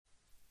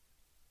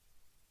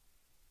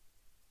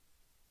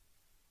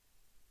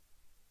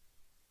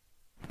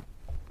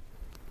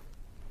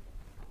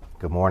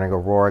Good morning,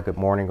 Aurora. Good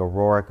morning,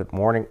 Aurora. Good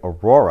morning,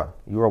 Aurora.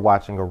 You are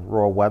watching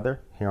Aurora Weather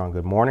here on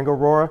Good Morning,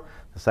 Aurora,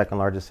 the second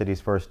largest city's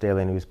first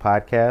daily news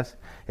podcast.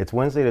 It's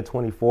Wednesday the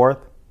 24th.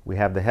 We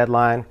have the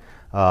headline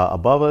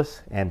above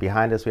us, and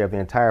behind us we have the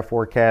entire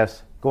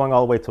forecast going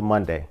all the way to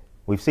Monday.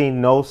 We've seen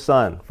no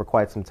sun for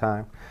quite some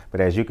time, but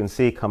as you can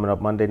see, coming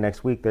up Monday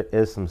next week, there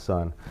is some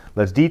sun.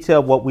 Let's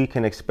detail what we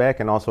can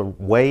expect, and also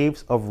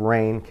waves of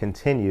rain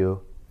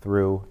continue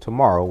through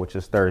tomorrow, which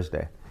is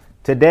Thursday.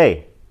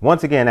 Today,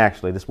 once again,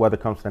 actually, this weather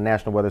comes from the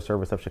National Weather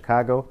Service of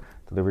Chicago,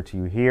 delivered to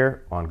you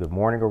here on Good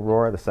Morning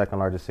Aurora, the second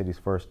largest city's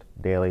first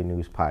daily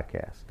news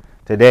podcast.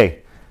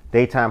 Today,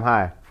 daytime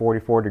high,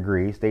 44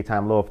 degrees,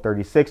 daytime low of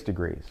 36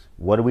 degrees.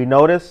 What do we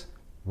notice?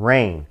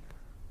 Rain.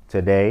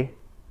 Today,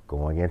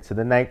 going into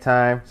the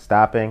nighttime,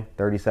 stopping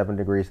 37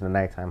 degrees for the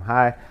nighttime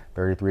high,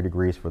 33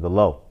 degrees for the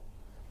low.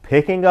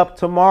 Picking up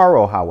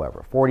tomorrow,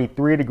 however,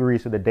 43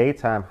 degrees for the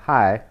daytime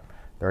high,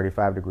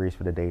 35 degrees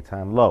for the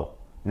daytime low.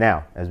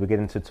 Now, as we get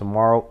into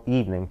tomorrow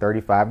evening,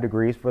 35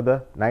 degrees for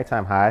the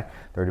nighttime high,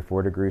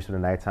 34 degrees for the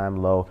nighttime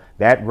low.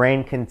 That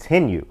rain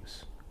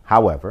continues.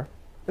 However,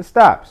 it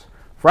stops.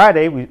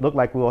 Friday, we look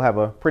like we'll have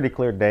a pretty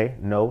clear day.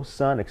 No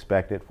sun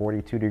expected.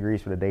 42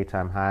 degrees for the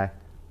daytime high,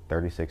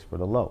 36 for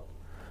the low.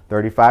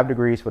 35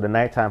 degrees for the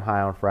nighttime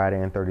high on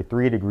Friday and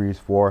 33 degrees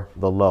for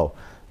the low.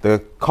 The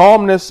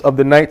calmness of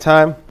the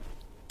nighttime,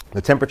 the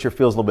temperature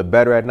feels a little bit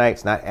better at night.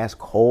 It's not as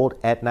cold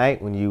at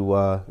night when you,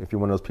 if you're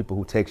one of those people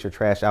who takes your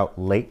trash out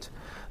late,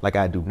 like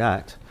I do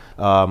not.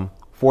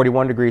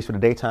 41 degrees for the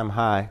daytime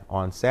high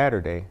on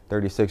Saturday,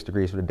 36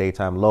 degrees for the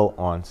daytime low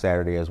on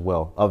Saturday as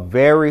well. A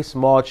very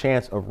small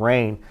chance of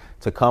rain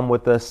to come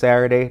with us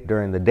Saturday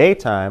during the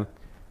daytime,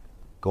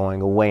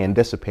 going away and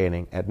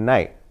dissipating at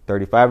night.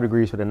 35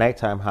 degrees for the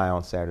nighttime high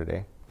on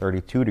Saturday,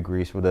 32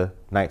 degrees for the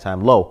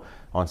nighttime low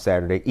on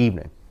Saturday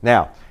evening.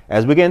 Now,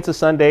 as we get into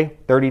Sunday,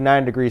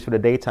 39 degrees for the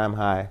daytime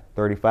high,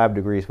 35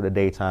 degrees for the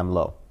daytime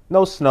low.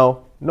 No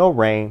snow, no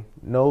rain,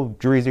 no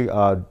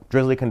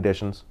drizzly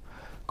conditions.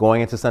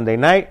 Going into Sunday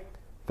night,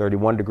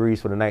 31 degrees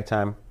for the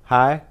nighttime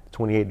high,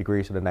 28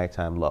 degrees for the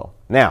nighttime low.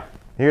 Now,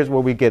 here's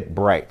where we get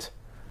bright.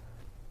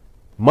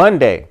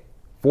 Monday,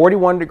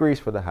 41 degrees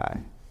for the high,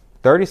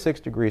 36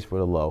 degrees for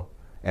the low.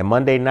 And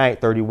Monday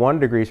night, 31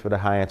 degrees for the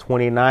high and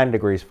 29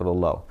 degrees for the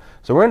low.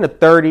 So we're in the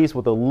 30s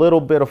with a little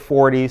bit of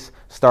 40s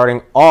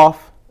starting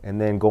off and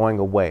then going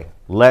away.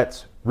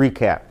 Let's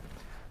recap.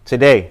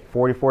 Today,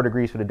 44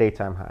 degrees for the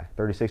daytime high,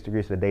 36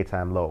 degrees for the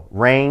daytime low.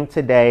 Rain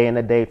today in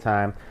the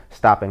daytime,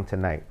 stopping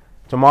tonight.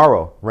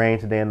 Tomorrow, rain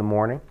today in the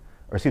morning,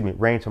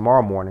 rain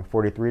tomorrow morning,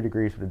 43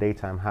 degrees for the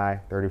daytime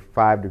high,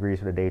 35 degrees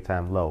for the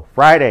daytime low.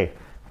 Friday,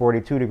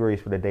 42 degrees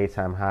for the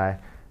daytime high,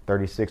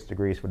 36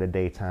 degrees for the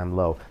daytime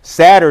low.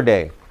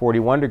 Saturday,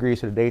 41 degrees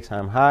for the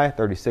daytime high,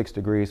 36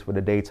 degrees for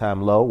the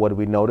daytime low. What do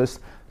we notice?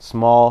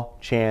 Small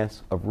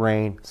chance of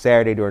rain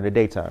Saturday during the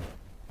daytime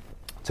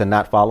to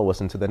not follow us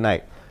into the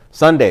night.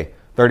 Sunday,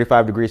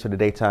 35 degrees for the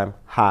daytime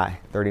high,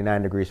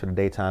 39 degrees for the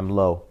daytime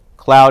low.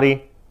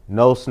 Cloudy,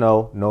 no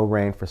snow, no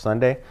rain for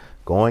Sunday.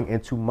 Going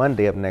into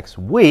Monday of next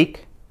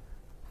week,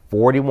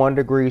 41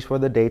 degrees for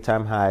the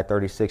daytime high,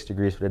 36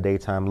 degrees for the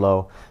daytime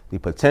low. The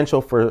potential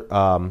for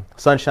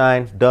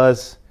sunshine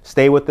does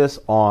stay with us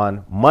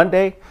on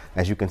Monday.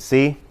 As you can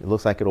see, it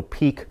looks like it'll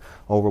peak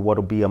over what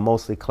will be a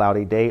mostly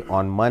cloudy day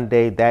on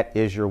Monday. That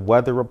is your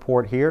weather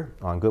report here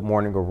on Good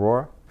Morning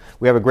Aurora.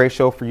 We have a great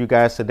show for you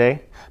guys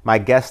today. My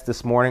guests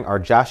this morning are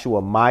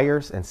Joshua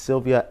Myers and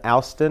Sylvia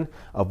Alston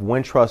of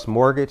Wintrust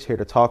Mortgage, here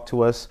to talk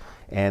to us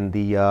and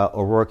the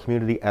Aurora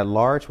community at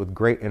large with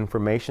great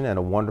information and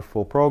a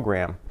wonderful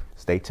program.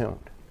 Stay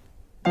tuned.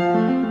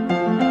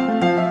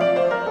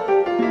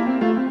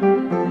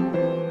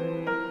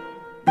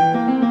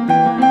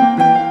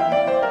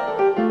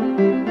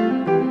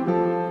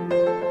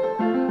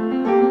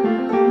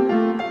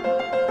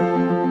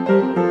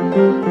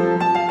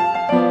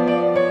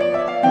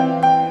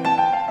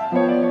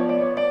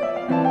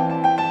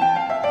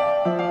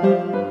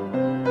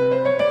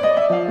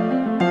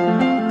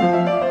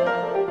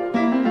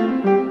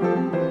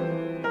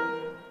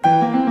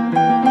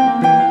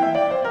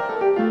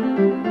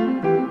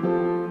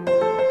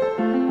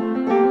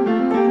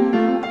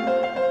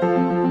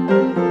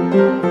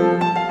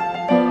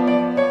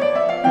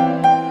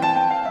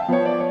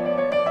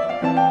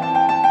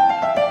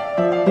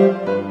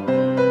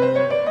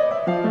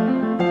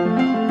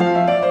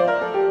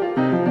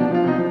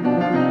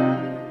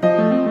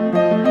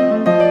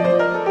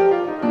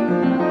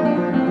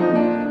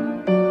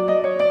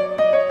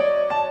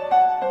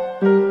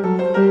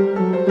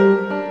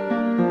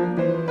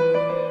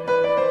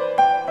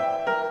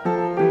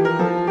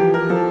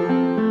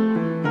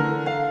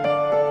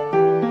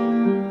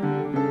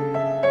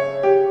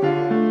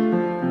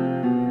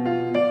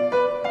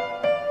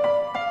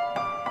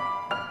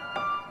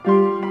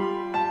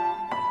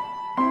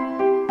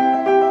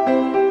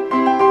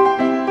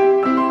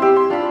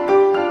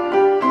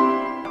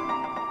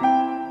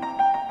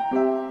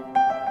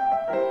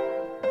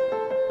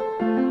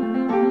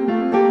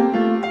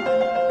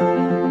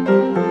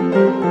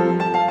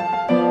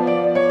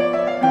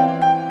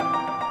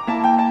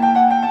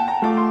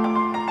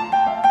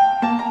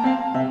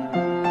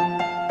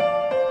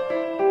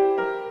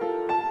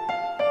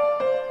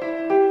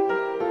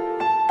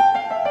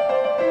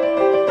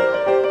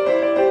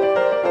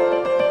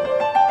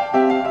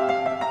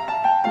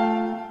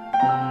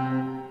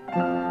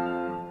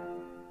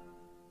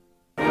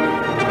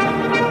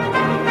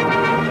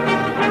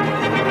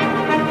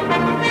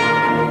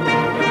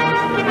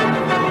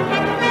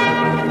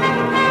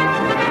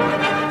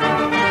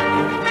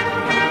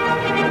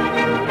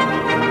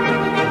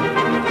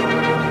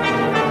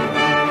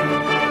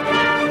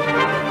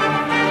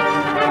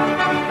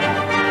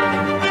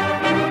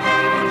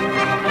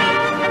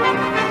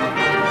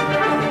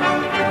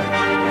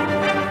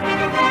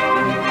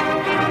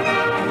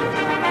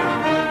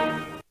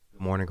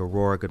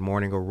 Aurora. Good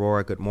morning,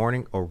 Aurora. Good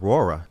morning,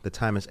 Aurora. The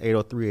time is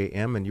 8:03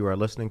 a.m. and you are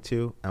listening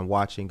to and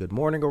watching Good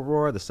Morning,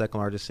 Aurora, the second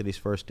largest city's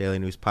first daily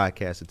news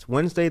podcast. It's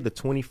Wednesday, the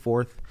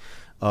 24th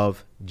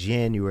of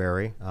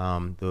January.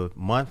 The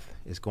month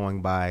is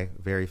going by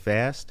very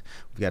fast.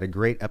 We've got a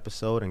great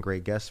episode and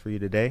great guests for you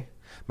today.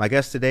 My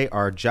guests today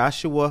are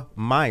Joshua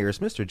Myers,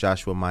 Mr.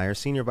 Joshua Myers,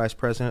 Senior Vice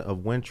President of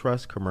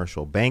Wintrust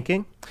Commercial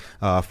Banking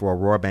for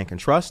Aurora Bank and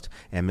Trust,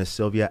 and Ms.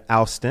 Sylvia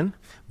Alston,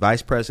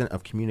 Vice President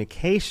of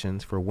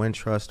Communications for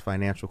Wintrust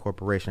Financial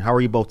Corporation. How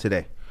are you both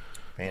today?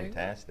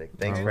 Fantastic.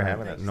 Thanks for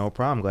having us. No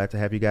problem. Glad to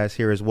have you guys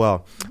here as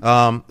well.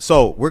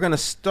 So we're gonna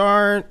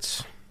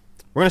start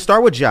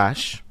with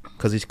Josh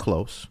because he's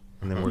close.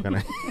 And then we're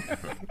gonna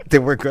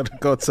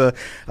go to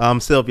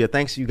Sylvia.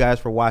 Thanks you guys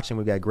for watching.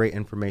 We've got great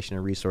information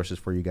and resources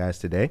for you guys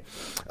today.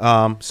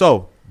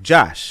 So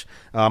Josh,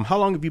 how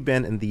long have you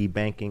been in the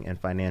banking and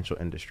financial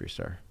industry,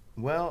 sir?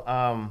 Well,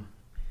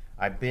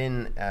 I've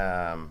been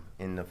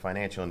in the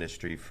financial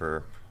industry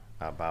for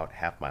about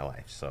half my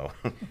life, so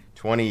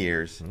 20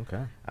 years.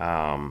 Okay.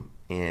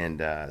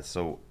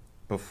 So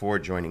before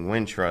joining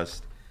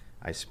Wintrust,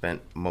 I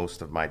spent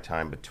most of my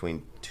time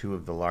between two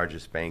of the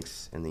largest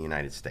banks in the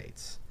United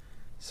States.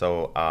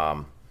 So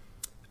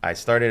I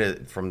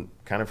started from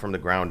the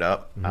ground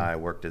up. Mm-hmm. I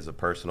worked as a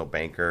personal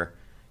banker,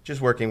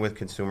 just working with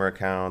consumer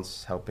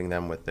accounts, helping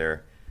them with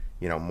their,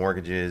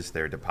 mortgages,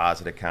 their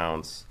deposit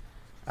accounts,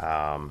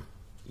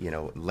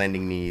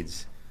 lending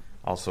needs,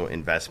 also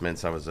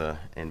investments. I was an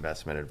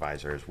investment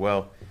advisor as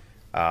well.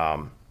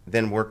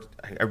 Then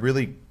I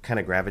really kind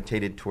of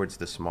gravitated towards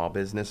the small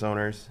business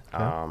owners.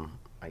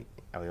 Okay.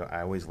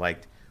 I always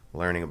liked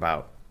learning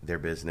about their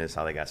business,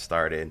 how they got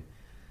started.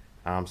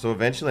 So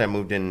eventually I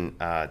moved in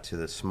to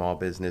the small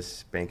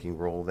business banking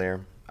role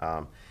there.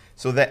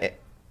 So that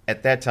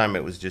at that time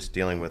it was just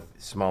dealing with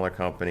smaller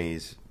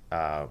companies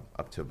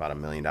up to about $1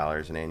 million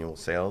in annual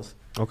sales.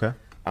 Okay.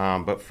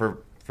 But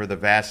for the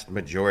vast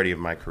majority of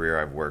my career,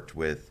 I've worked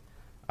with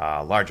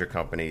larger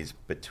companies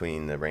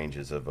between the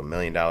ranges of $1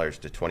 million to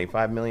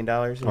 $25 million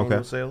in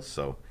annual sales.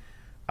 So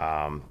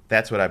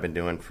that's what I've been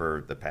doing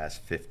for the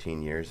past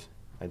 15 years,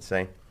 I'd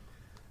say.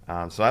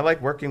 So I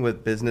like working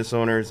with business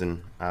owners,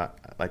 and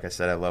like I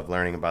said, I love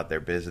learning about their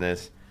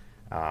business.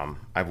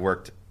 I've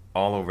worked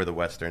all over the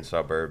western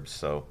suburbs,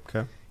 so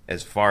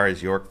as far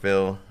as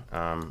Yorkville,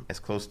 as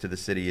close to the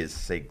city as,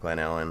 say, Glen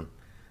Ellen,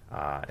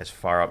 as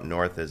far up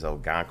north as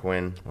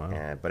Algonquin.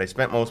 Wow. But I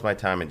spent most of my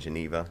time in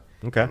Geneva,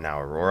 and now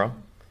Aurora.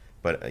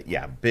 But,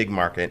 big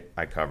market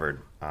I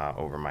covered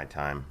over my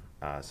time.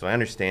 So I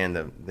understand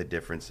the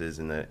differences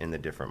in the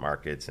different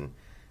markets and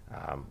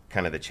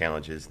kind of the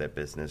challenges that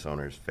business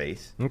owners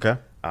face. Okay.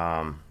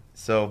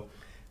 So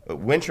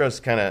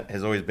Wintrust kind of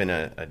has always been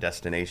a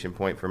destination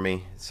point for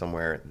me,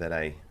 somewhere that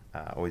I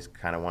always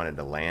kind of wanted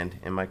to land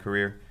in my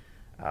career.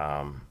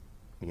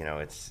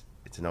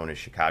 It's known as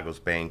Chicago's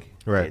bank.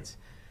 Right. It's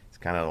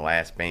kind of the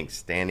last bank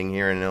standing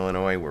here in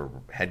Illinois. We're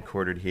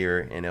headquartered here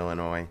in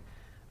Illinois.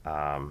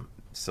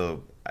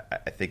 So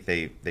I think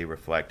they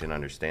reflect and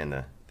understand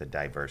the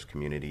diverse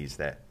communities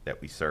that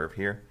we serve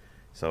here.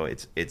 So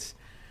it's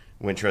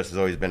Wintrust has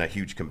always been a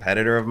huge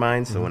competitor of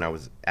mine. So when I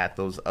was at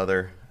those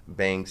other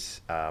banks,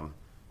 I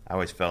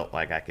always felt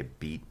like I could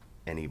beat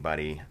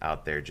anybody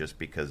out there just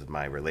because of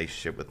my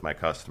relationship with my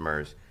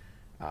customers.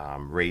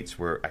 Rates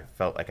I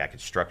felt like I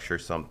could structure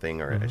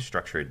something or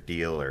structure a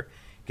deal or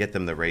get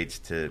them the rates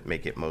to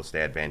make it most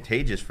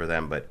advantageous for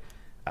them. But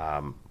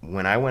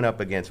when I went up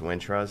against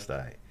Wintrust,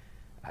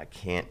 I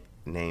can't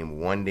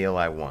name one deal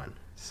I won.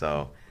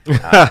 So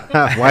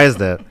why is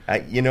that?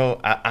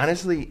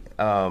 Honestly,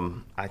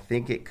 I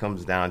think it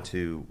comes down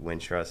to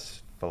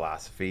Wintrust's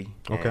philosophy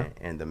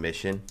and the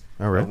mission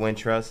of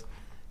Wintrust.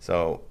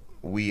 So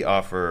we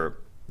offer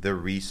the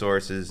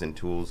resources and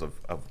tools of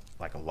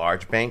like a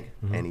large bank,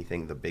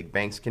 anything the big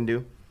banks can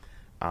do.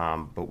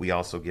 But we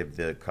also give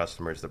the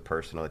customers the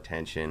personal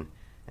attention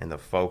and the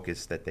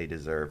focus that they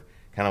deserve,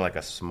 kind of like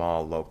a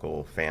small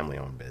local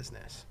family-owned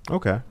business.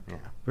 Okay. Yeah.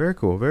 Very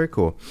cool. Very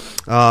cool.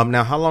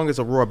 Now, how long has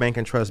Aurora Bank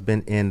and Trust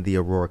been in the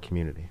Aurora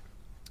community?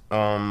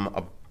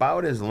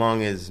 About as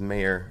long as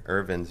Mayor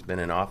Irvin's been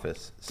in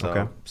office.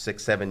 So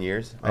 6-7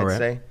 years, I'd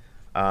say.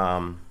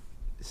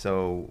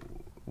 So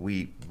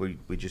we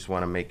just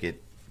want to make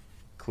it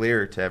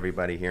clear to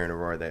everybody here in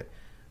Aurora that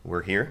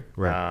we're here.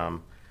 Right.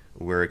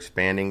 We're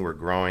expanding, we're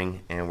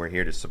growing, and we're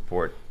here to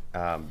support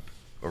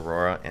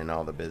Aurora and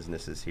all the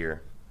businesses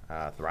here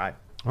thrive.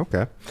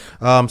 Okay.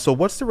 So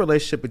what's the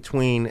relationship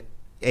between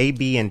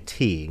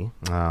AB&T,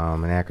 an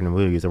acronym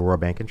we use, Aurora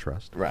Bank and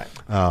Trust, right,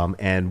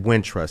 and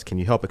Wintrust? Can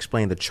you help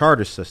explain the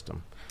charter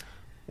system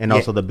and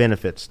also the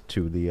benefits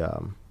to the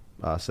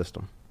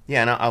system?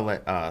 Yeah, and I'll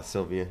let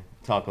Sylvia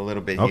talk a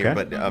little bit here.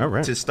 But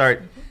to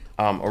start,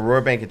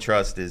 Aurora Bank and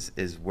Trust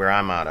is where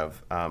I'm out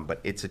of, but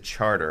it's a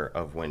charter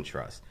of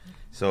Wintrust.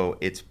 So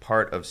it's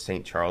part of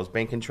St. Charles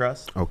Bank and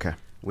Trust,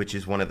 which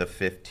is one of the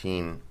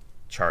 15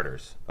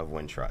 charters of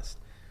Wintrust.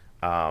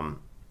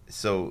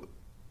 So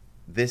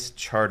this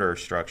charter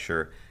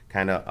structure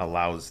kind of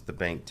allows the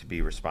bank to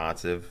be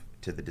responsive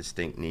to the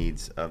distinct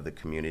needs of the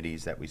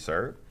communities that we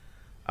serve.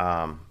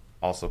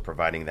 Also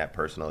providing that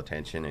personal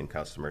attention and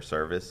customer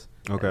service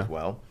as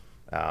well.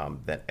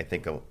 That I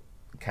think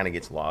kind of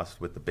gets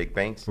lost with the big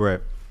banks.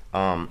 Right.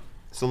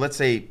 So let's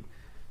say,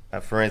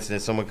 for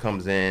instance, someone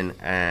comes in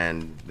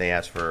and they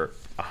ask for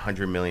a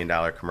 $100 million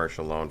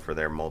commercial loan for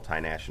their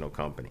multinational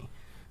company.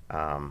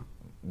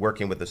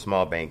 Working with a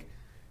small bank,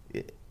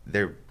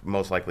 they're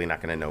most likely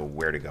not going to know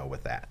where to go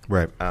with that.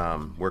 Right.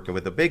 Working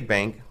with a big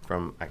bank,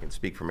 I can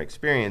speak from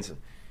experience, it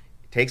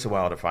takes a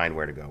while to find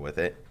where to go with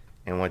it.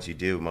 And once you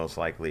do, most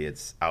likely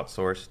it's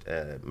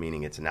outsourced,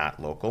 meaning it's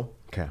not local.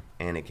 Okay.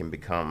 And it can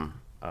become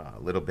a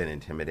little bit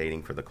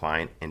intimidating for the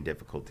client and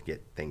difficult to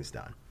get things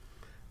done.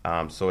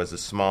 So as a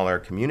smaller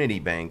community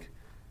bank,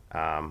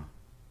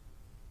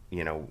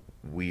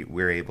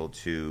 we're able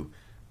to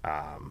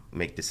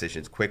make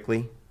decisions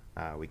quickly.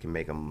 We can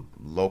make them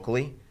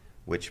locally,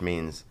 which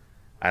means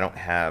I don't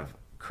have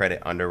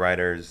credit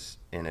underwriters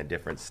in a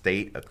different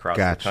state across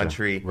the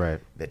country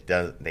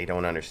that they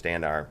don't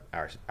understand our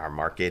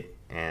market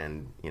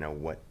and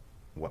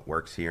what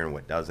works here and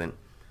what doesn't.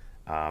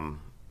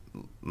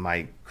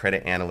 My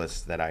credit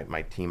analysts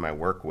my team I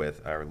work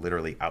with are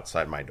literally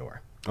outside my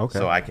door. Okay.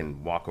 So I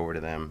can walk over to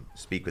them,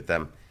 speak with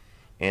them,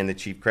 and the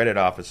chief credit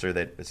officer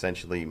that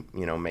essentially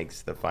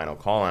makes the final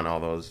call on all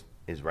those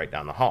is right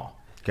down the hall.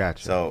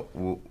 Gotcha.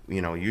 So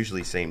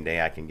usually same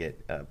day I can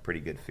get a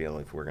pretty good feel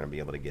if we're going to be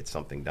able to get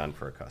something done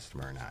for a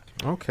customer or not.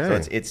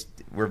 Okay. So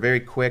we're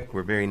very quick,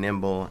 we're very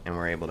nimble, and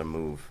we're able to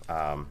move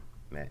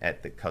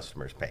at the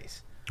customer's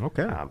pace.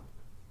 Okay.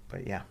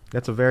 But yeah,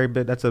 that's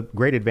a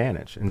great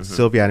advantage. And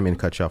Sylvia, I didn't mean to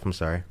cut you off. I'm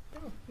sorry.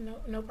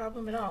 No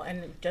problem at all.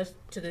 And just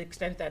to the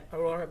extent that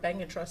Aurora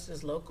Bank and Trust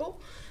is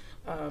local,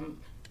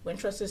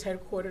 Wintrust is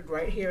headquartered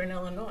right here in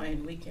Illinois,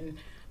 and we can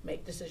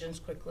make decisions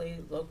quickly,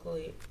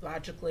 locally,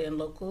 logically, and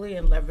locally,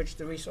 and leverage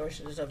the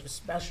resources of the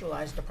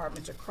specialized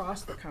departments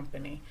across the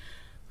company.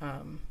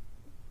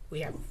 We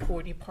have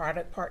 40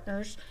 product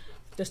partners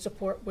to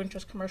support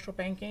Wintrust commercial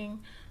banking.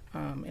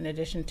 In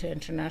addition to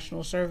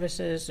international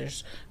services,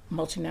 there's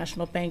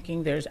multinational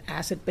banking, there's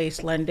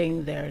asset-based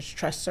lending, there's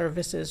trust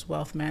services,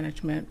 wealth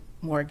management,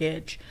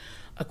 mortgage,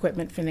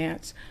 equipment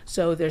finance.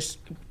 So there's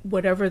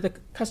whatever the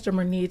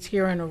customer needs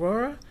here in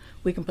Aurora,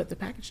 we can put the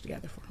package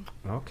together for them.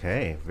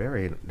 Okay,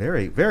 very,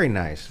 very, very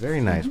nice.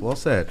 Very nice. Well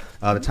said.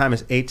 The time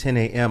is 8:10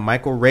 a.m.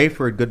 Michael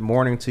Rayford, good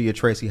morning to you.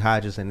 Tracy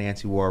Hodges and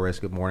Nancy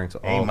Juarez, good morning to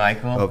all. Hey,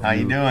 Michael. Of how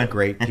you doing?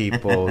 Great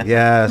people.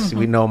 Yes,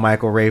 we know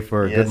Michael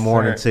Rayford. Yes, good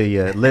morning sir. to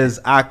you.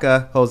 Liz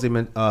Aka,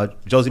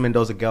 Josie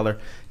Mendoza-Geller,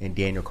 and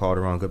Daniel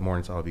Calderon. Good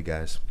morning to all of you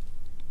guys.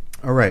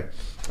 All right.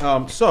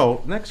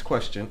 So next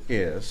question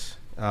is,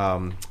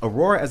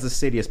 Aurora as a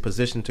city is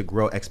positioned to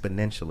grow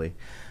exponentially,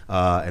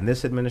 and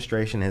this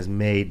administration has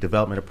made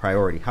development a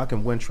priority. How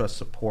can Wintrust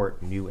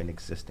support new and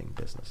existing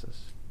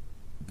businesses?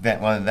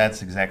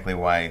 That's exactly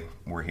why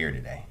we're here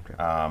today.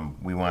 Okay.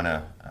 We want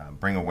to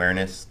bring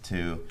awareness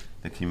to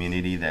the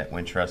community that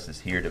Wintrust is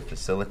here to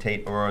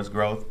facilitate Aurora's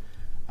growth.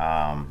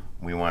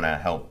 We want to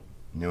help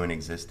new and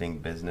existing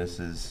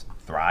businesses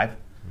thrive.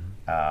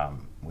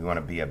 We want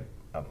to be a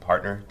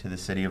partner to the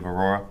city of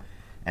Aurora,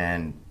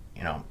 and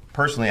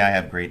personally, I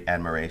have great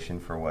admiration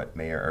for what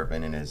Mayor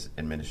Urban and his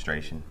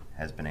administration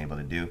has been able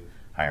to do,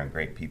 hiring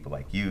great people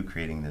like you,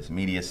 creating this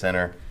media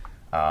center.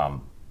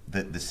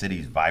 The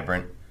city's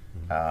vibrant.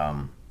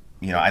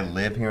 I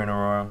live here in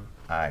Aurora.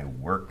 I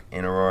work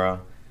in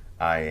Aurora.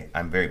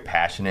 I'm very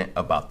passionate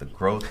about the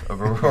growth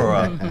of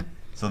Aurora.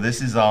 So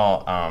this is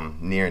all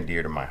near and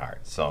dear to my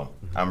heart. So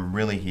I'm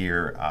really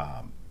here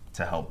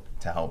to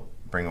help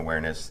bring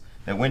awareness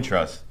that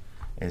Wintrust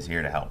is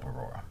here to help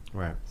Aurora.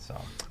 Right. So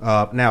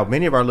now,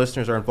 many of our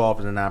listeners are involved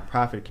in the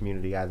nonprofit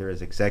community, either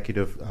as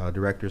executive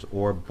directors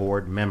or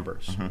board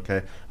members.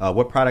 Okay.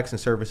 What products and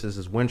services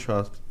does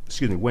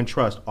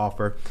Wintrust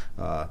offer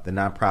the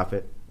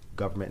nonprofit,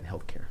 government, and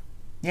healthcare?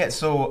 Yeah.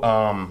 So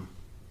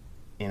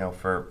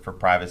for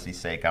privacy's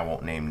sake, I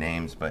won't name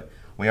names, but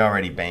we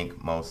already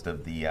bank most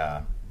of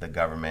the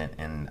government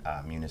and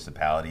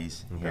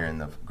municipalities here in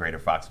the greater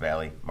Fox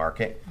Valley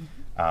market,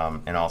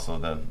 and also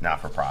the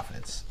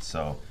not-for-profits.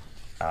 So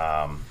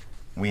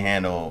we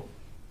handle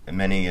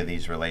many of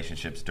these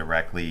relationships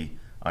directly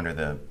under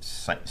the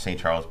St.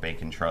 Charles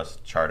Bank and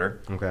Trust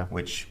Charter,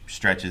 which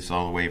stretches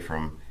all the way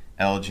from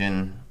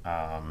Elgin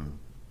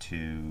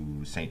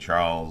to St.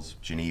 Charles,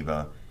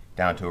 Geneva,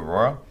 down to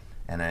Aurora,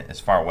 and then as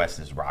far west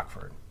as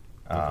Rockford.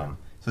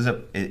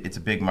 So it's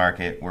a big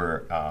market.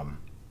 We're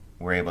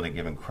able to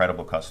give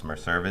incredible customer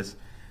service.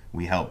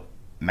 We help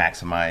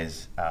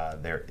maximize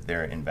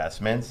their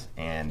investments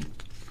and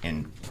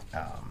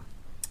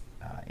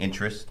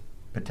interest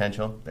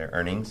potential, their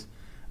earnings,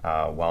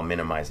 while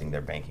minimizing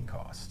their banking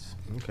costs.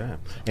 Okay.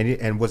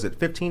 And was it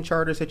 15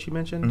 charters that you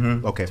mentioned?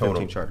 Mm-hmm. Okay, total.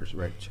 15 charters,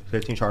 right.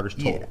 15 charters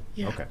total.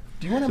 Yeah. Okay.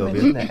 Do you want to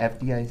mention the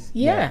FDIC?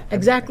 Yeah,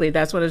 exactly.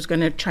 That's what I was going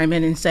to chime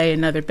in and say.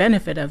 Another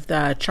benefit of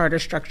the charter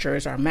structure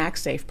is our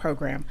MaxSafe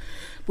program.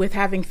 With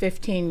having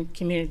 15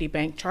 community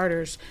bank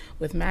charters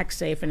with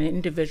MaxSafe, an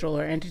individual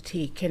or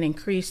entity can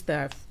increase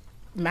the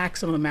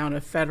maximum amount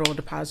of federal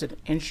deposit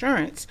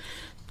insurance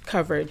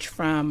coverage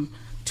from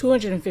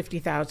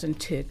 $250,000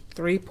 to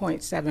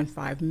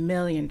 $3.75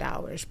 million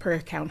per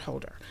account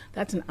holder.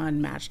 That's an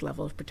unmatched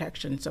level of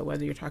protection. So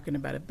whether you're talking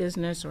about a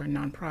business or a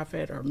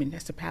nonprofit or a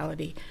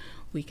municipality,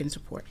 we can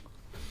support.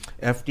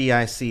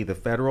 FDIC, the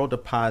Federal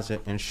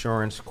Deposit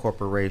Insurance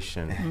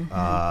Corporation.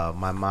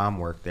 My mom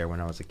worked there when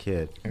I was a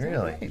kid.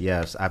 Really?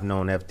 Yes, I've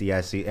known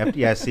FDIC.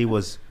 FDIC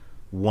was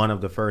one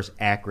of the first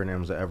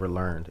acronyms I ever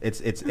learned.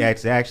 It's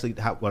actually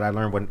what I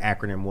learned what an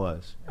acronym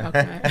was.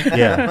 Okay.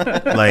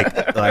 Yeah,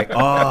 like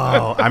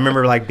oh, I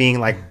remember like being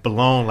like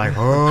blown, like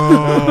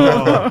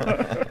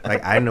oh,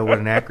 like I know what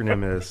an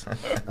acronym is.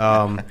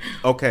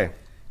 Okay,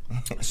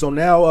 so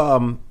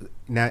now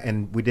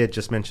and we did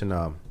just mention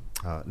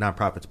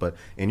nonprofits, but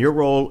in your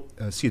role,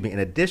 in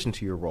addition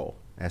to your role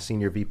as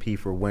Senior VP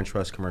for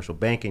Wintrust Commercial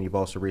Banking, you've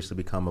also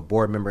recently become a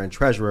board member and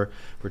treasurer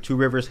for Two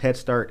Rivers Head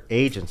Start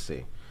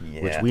Agency,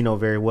 which we know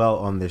very well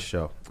on this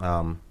show.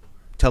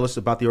 Tell us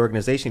about the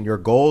organization, your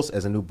goals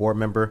as a new board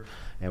member,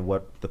 and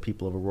what the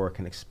people of Aurora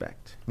can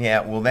expect. Yeah,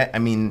 well,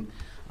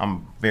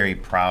 I'm very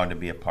proud to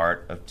be a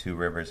part of Two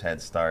Rivers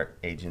Head Start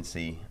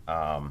Agency.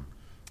 Their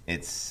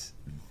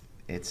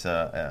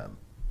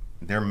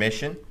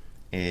mission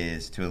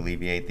is to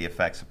alleviate the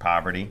effects of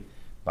poverty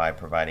by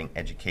providing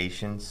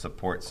education,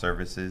 support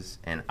services,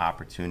 and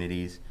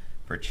opportunities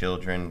for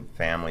children,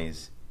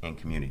 families, and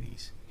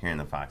communities here in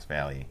the Fox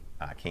Valley,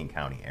 King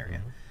County area.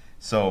 Mm-hmm.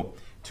 So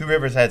Two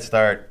Rivers Head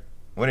Start,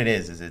 what it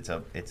is it's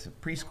a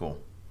preschool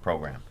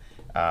program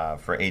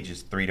for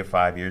ages 3 to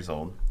 5 years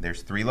old.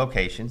 There's 3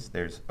 locations.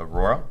 There's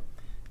Aurora,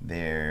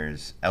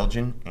 there's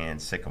Elgin,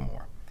 and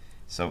Sycamore.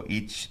 So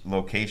each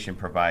location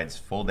provides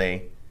full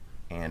day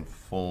and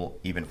full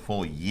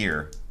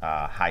year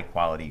high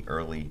quality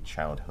early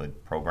childhood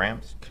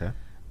programs. Okay.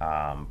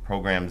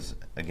 Programs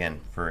again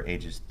for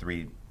ages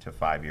 3 to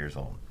 5 years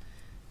old.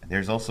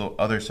 There's also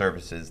other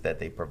services that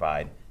they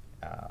provide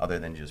other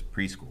than just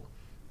preschool.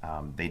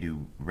 They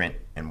do rent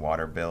and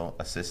water bill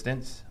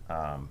assistance.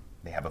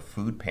 They have a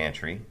food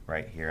pantry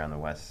right here on the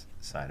west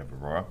side of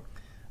Aurora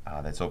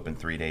that's open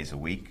 3 days a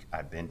week.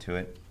 I've been to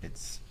it.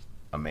 It's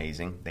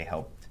amazing. They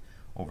helped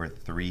over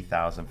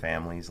 3,000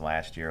 families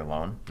last year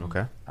alone.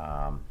 Okay.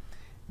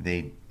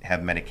 They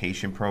have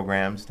medication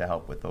programs to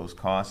help with those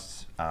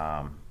costs,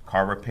 car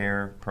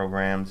repair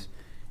programs,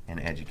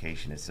 and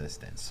education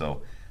assistance.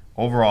 So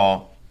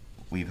overall,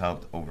 we've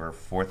helped over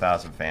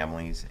 4,000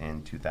 families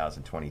in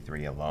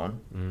 2023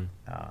 alone.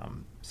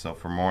 So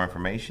for more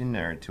information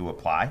or to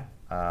apply,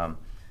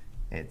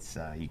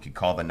 you could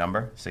call the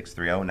number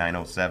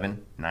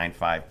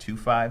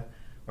 630-907-9525,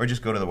 or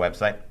just go to the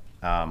website,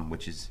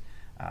 which is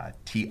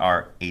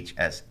trhsa.org,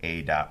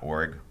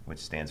 which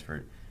stands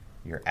for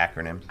your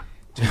acronym.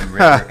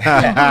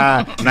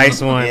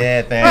 Nice one.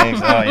 Yeah, thanks.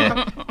 Oh,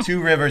 yeah.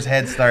 Two Rivers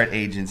Head Start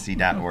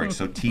Agency.org.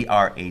 So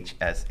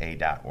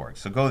trhsa.org.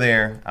 So go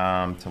there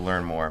to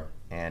learn more.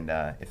 And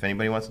if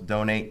anybody wants to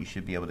donate, you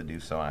should be able to do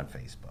so on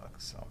Facebook.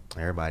 So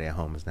everybody at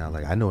home is now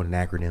like, I know what an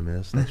acronym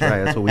is. That's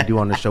right. That's what we do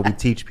on the show. We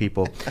teach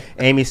people.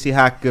 Amy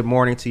Seahawk, good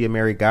morning to you.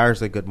 Mary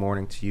Garza, good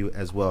morning to you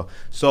as well.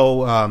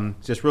 So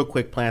just real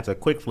quick, plants a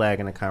quick flag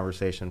in the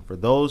conversation. For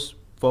those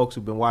folks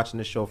who've been watching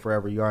this show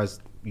forever, you guys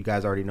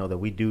already know that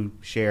we do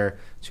share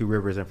Two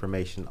Rivers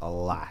information a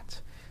lot.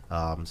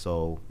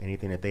 So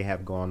anything that they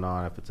have going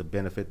on, if it's a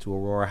benefit to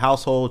Aurora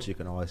households, you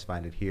can always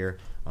find it here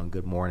on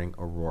Good Morning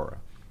Aurora.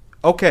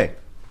 Okay,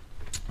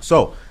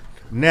 so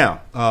now,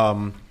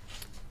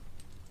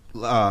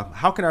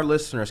 how can our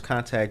listeners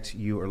contact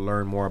you or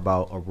learn more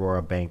about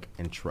Aurora Bank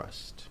and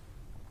Trust?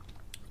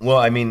 Well,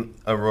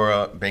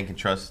 Aurora Bank and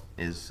Trust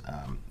is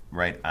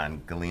right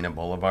on Galena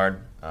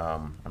Boulevard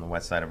on the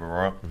west side of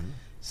Aurora. Mm-hmm.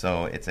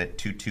 So it's at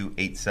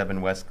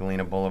 2287 West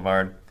Galena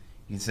Boulevard.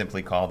 You can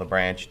simply call the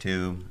branch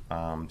to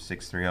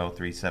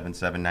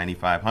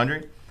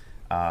 630-377-9500.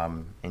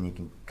 And you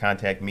can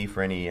contact me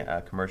for any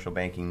commercial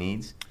banking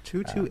needs.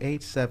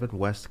 2287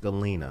 West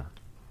Galena.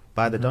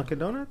 By the Dunkin'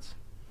 Donuts?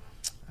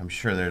 I'm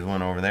sure there's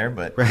one over there,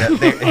 but right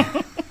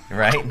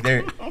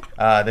there,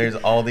 there's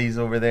Aldi's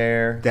over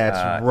there.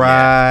 That's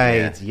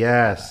right. Yeah.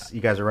 Yes, you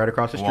guys are right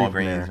across the street from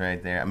Walgreens there.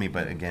 right there.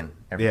 But again,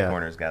 every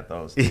corner's got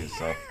those too.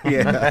 So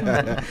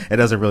yeah, it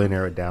doesn't really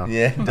narrow it down.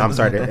 Yeah, I'm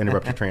sorry to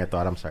interrupt your train of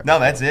thought. I'm sorry. No,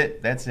 that's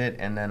it.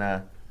 And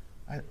then,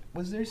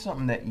 was there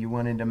something that you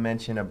wanted to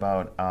mention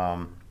about,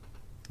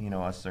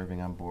 us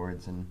serving on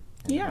boards and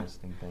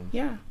interesting things?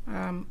 Yeah.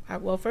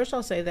 Well, first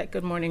I'll say that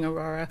Good Morning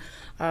Aurora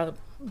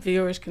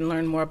viewers can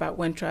learn more about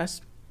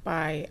Wintrust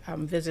by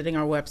visiting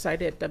our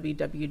website at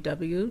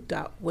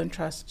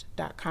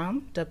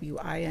www.wintrust.com,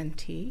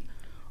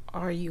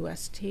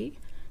 WINTRUST.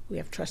 We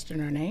have trust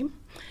in our name.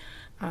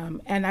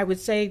 And I would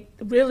say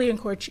really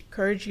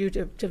encourage you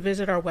to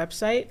visit our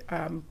website.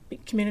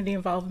 Community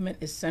involvement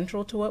is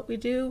central to what we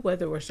do,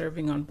 whether we're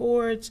serving on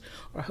boards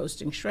or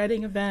hosting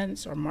shredding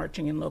events or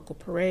marching in local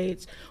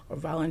parades or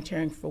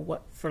volunteering for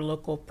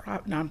local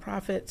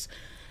nonprofits.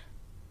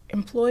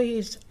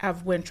 employees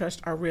of Wintrust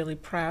are really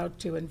proud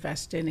to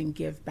invest in and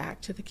give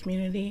back to the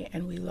community,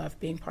 and we love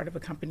being part of a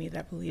company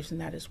that believes in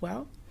that as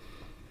well,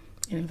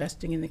 and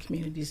investing in the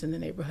communities and the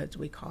neighborhoods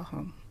we call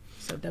home.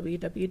 So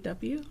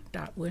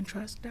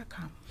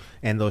www.wintrust.com.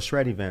 And those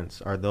shred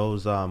events, are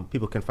those,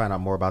 people can find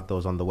out more about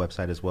those on the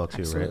website as well,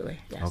 too, Absolutely,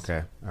 right? yes.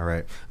 Okay, all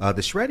right.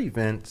 The shred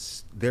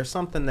events, there's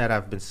something that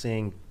I've been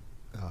seeing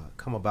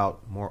come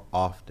about more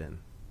often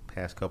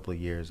past couple of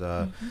years.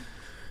 I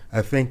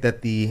think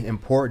that the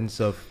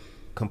importance of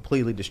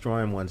completely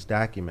destroying one's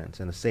documents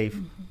in a safe,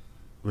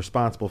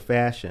 responsible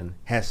fashion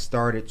has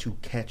started to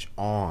catch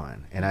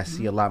on, and I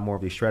see a lot more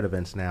of these shred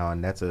events now,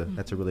 and that's a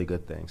really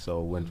good thing.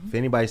 So if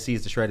anybody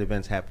sees the shred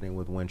events happening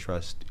with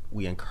Wintrust,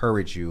 we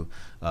encourage you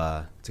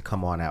to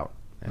come on out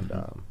and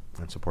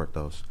support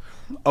those.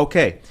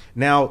 Okay,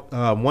 now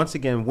once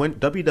again,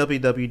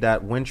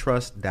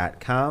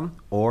 www.wintrust.com,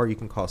 or you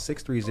can call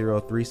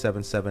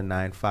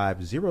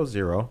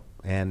 630-377-9500.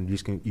 And you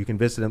can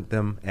visit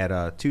them at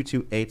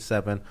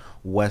 2287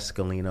 West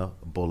Galena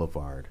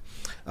Boulevard.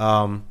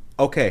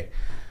 Okay,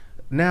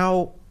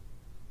 now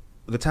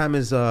the time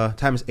is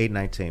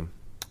 8:19.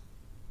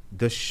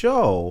 The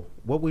show,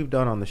 what we've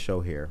done on the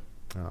show here,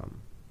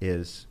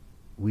 is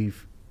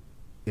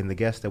in the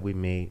guests that we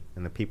meet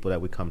and the people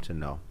that we come to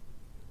know,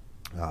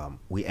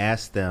 we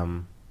ask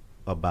them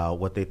about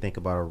what they think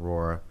about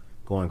Aurora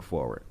going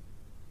forward,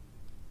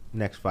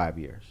 next 5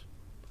 years.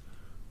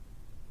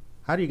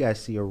 How do you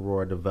guys see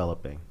Aurora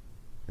developing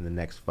in the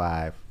next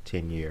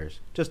 5-10 years?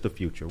 Just the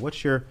future.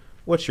 What's your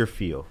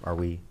feel? Are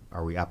we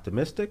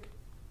optimistic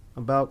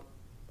about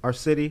our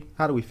city?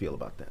 How do we feel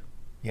about that?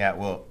 Yeah,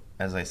 well,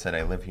 as I said,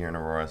 I live here in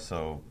Aurora,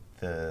 so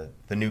the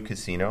new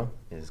casino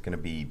is going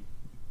to be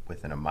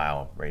within a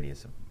mile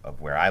radius of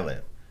where I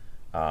live.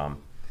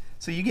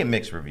 So you get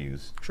mixed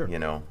reviews. Sure. You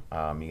know,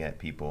 you get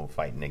people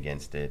fighting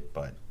against it,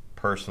 but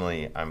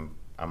personally, I'm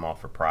all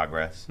for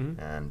progress,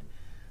 and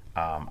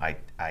I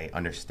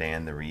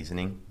understand the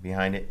reasoning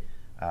behind it.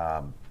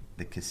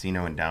 The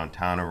casino in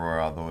downtown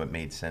Aurora, although it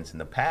made sense in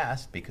the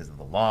past because of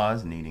the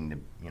laws needing to,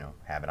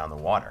 have it on the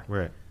water,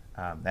 Right.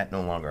 That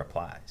no longer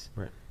applies.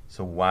 Right.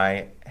 So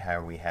why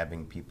are we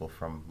having people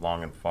from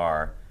long and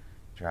far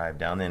drive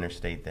down the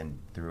interstate, then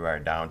through our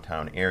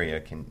downtown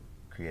area,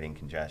 creating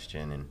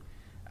congestion and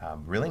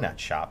really not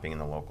shopping in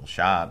the local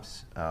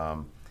shops?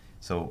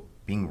 So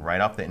being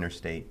right off the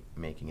interstate,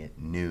 making it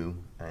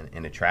new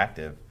and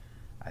attractive,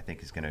 I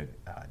think is going to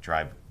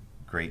drive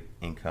great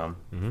income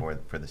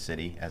for the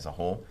city as a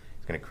whole.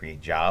 It's going to create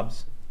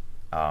jobs,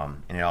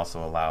 and it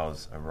also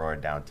allows Aurora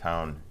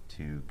downtown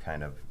to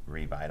kind of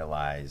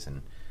revitalize,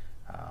 and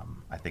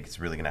I think it's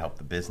really going to help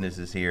the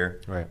businesses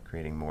here, Right.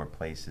 creating more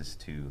places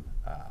to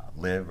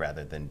live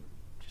rather than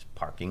just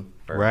parking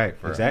for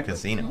Exactly. a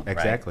casino.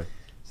 Exactly. Right?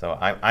 So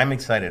I'm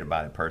excited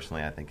about it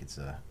personally. I think it's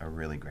a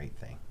really great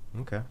thing.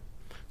 Okay.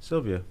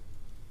 Sylvia,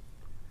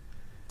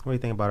 what do you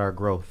think about our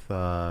growth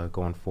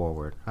going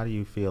forward? How do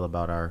you feel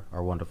about our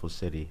wonderful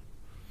city?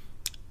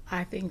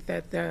 I think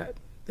that the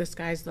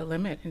sky's the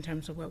limit in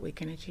terms of what we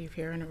can achieve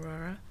here in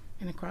Aurora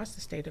and across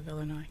the state of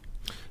Illinois.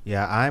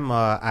 Yeah,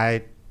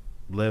 I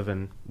live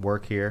and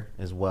work here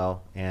as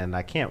well, and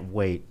I can't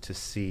wait to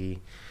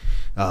see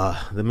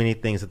the many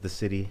things that the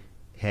city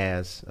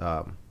has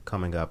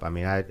coming up. I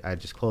mean, I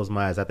just close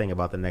my eyes. I think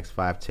about the next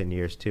 5-10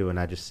 years too, and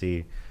I just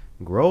see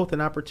growth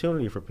and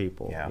opportunity for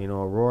people. Yeah.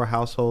 Aurora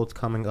households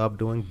coming up,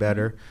 doing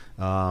better,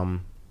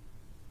 better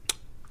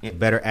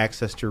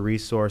access to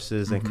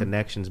resources and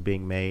connections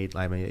being made.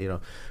 I mean,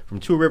 from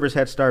Two Rivers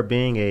Head Start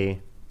being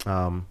a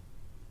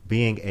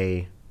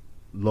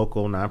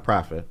local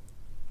nonprofit,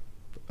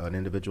 an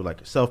individual like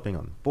yourself being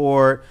on the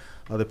board,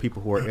 other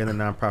people who are in the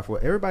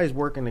nonprofit, everybody's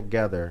working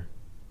together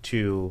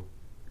to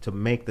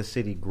make the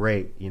city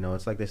great.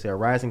 It's like they say, a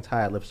rising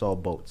tide lifts all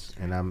boats,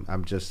 and I'm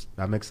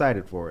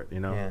excited for it.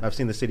 Yeah. I've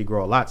seen the city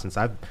grow a lot since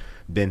I've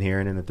been here,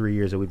 and in the 3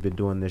 years that we've been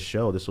doing this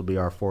show, this will be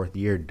our 4th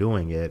year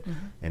doing it,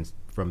 and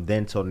from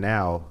then till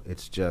now,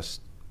 it's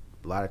just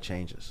a lot of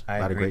changes, a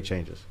lot of great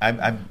changes.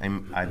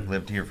 I've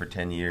lived here for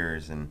 10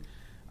 years, and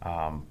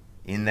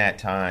in that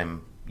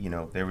time, you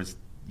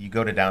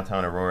go to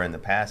downtown Aurora in the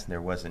past, and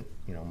there wasn't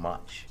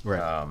much.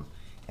 Right.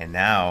 And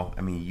now,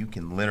 I mean, you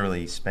can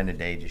literally spend a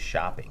day just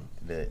shopping.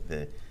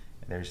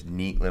 There's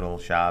neat little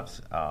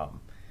shops.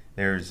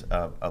 There's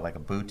like a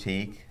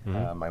boutique.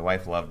 My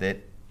wife loved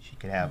it. She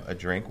could have a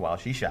drink while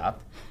she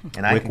shopped.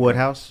 And Wickwood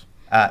House?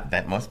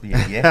 That must be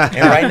it, yeah.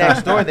 And right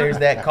next door, there's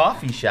that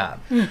coffee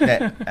shop.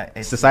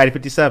 It's Society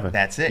 57.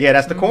 That's it. Yeah,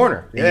 that's the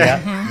corner.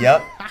 Yeah.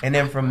 Yep. And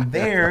then from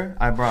there,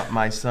 I brought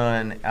my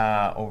son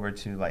over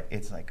to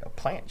it's like a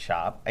plant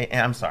shop.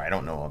 And I'm sorry, I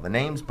don't know all the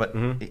names, but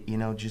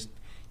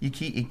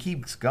it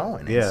keeps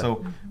going. Yeah. And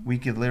so we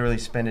could literally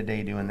spend a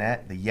day doing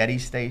that. The Yeti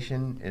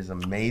station is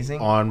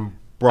amazing. On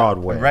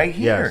Broadway. Right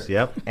here. Yes,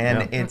 yep. And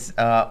yep. it's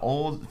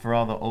old, for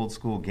all the old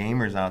school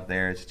gamers out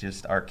there, it's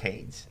just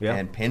arcades Yeah.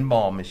 and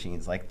pinball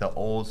machines, like the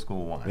old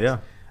school ones. Yeah.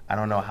 I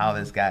don't know how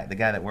the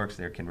guy that works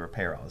there can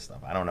repair all this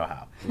stuff. I don't know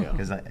how,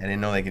 because I didn't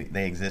know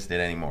they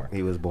existed anymore.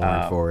 He was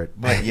born for it.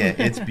 But yeah,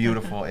 it's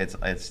beautiful. It's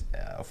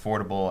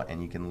affordable,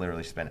 and you can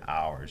literally spend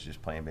hours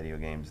just playing video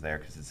games there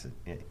because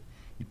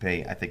you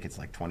pay. I think it's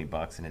like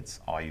 $20, and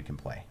it's all you can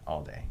play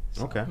all day.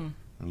 So, okay.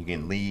 And you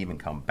can leave and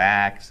come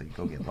back, so you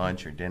go get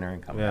lunch or dinner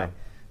and come back.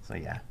 So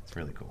yeah, it's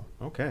really cool.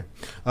 Okay.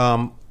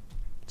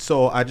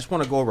 So I just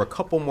want to go over a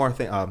couple more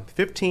things.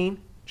 15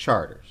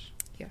 charters.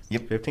 Yes.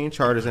 Yep. 15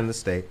 charters in the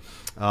state.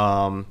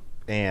 And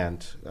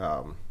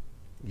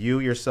you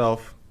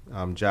yourself,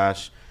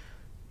 Josh,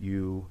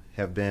 you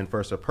have been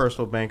first a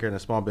personal banker and a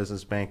small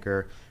business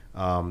banker.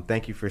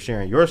 Thank you for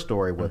sharing your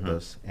story with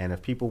us. And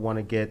if people want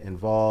to get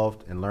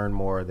involved and learn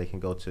more, they can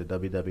go to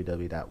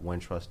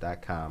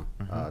www.wintrust.com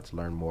to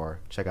learn more.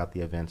 Check out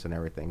the events and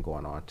everything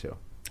going on too.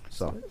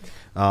 So,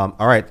 all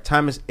right, the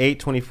time is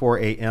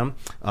 8:24 a.m.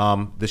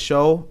 The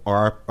show,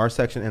 or our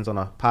section, ends on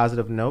a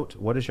positive note.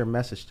 What is your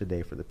message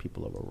today for the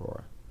people of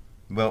Aurora?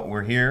 Well,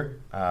 we're here.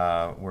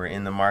 We're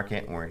in the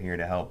market, and we're here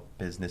to help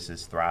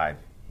businesses thrive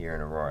here in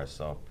Aurora.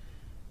 So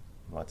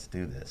let's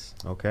do this.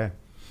 Okay.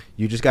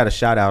 You just got a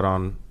shout out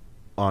on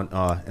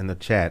in the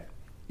chat.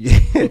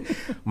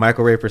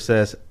 Michael Raper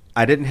says,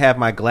 I didn't have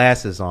my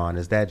glasses on.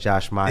 Is that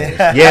Josh Myers?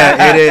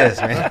 Yeah, it is,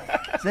 man.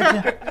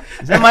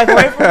 Is that Michael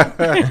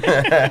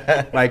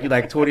Raper? Like, you're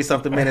like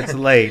 20-something minutes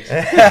late.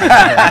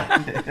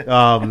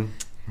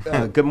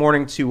 Good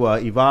morning to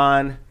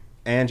Yvonne,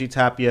 Angie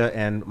Tapia,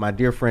 and my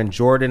dear friend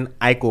Jordan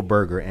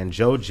Eichelberger and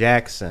Joe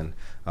Jackson,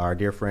 our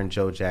dear friend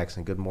Joe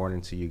Jackson. Good morning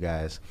to you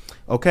guys.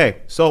 Okay,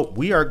 so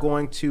we are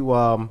going to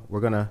we're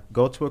going to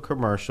go to a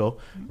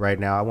commercial right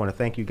now. I want to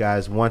thank you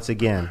guys once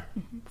again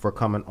for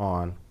coming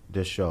on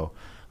this show.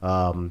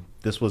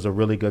 This was a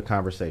really good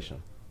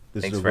conversation.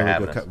 This Thanks is a for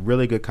having us.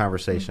 really good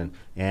conversation.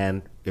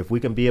 And if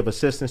we can be of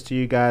assistance to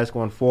you guys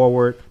going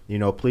forward,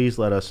 please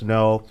let us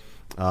know.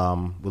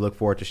 We look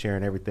forward to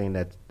sharing everything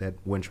that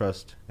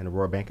Wintrust and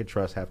Aurora Bank and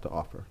Trust have to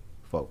offer,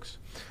 folks.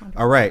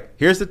 All right,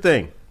 here's the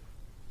thing,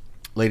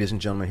 ladies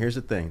and gentlemen. Here's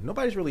the thing.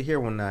 Nobody's really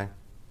here when I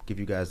give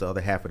you guys the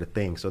other half of the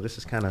thing, so this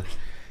is kind of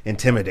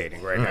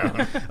intimidating right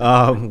now.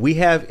 We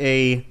have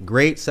a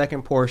great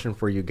second portion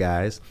for you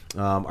guys.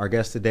 Our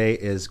guest today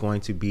is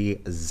going to be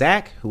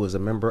Zach, who is a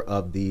member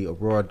of the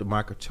Aurora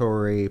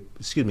Democracy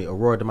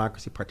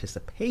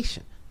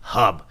Participation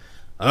Hub.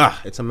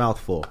 It's a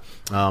mouthful.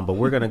 But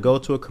we're going to go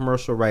to a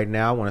commercial right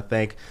now. I want to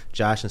thank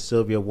Josh and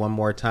Sylvia one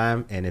more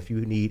time. And if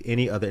you need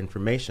any other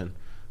information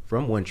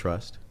from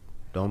Wintrust,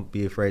 don't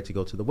be afraid to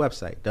go to the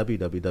website,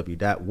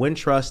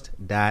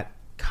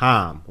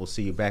 www.wintrust.com. We'll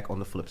see you back on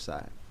the flip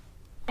side.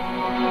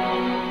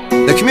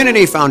 The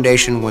Community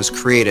Foundation was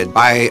created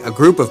by a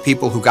group of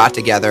people who got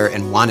together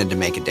and wanted to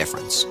make a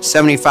difference.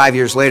 75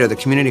 years later, the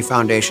Community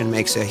Foundation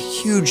makes a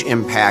huge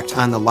impact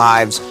on the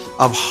lives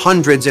of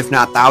hundreds, if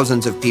not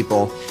thousands, of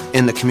people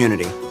in the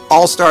community.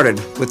 All started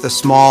with the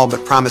small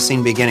but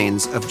promising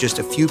beginnings of just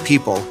a few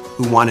people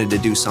who wanted to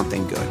do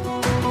something good.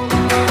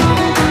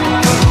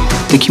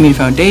 The Community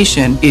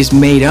Foundation is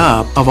made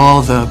up of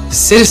all the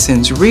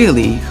citizens,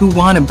 really, who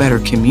want a better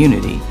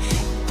community.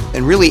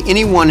 And really,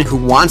 anyone who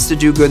wants to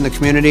do good in the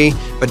community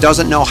but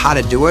doesn't know how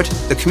to do it,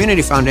 the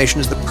Community Foundation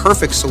is the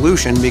perfect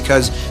solution,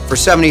 because for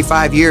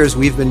 75 years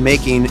we've been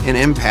making an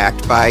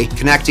impact by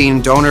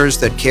connecting donors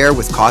that care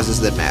with causes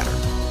that matter.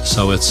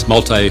 So it's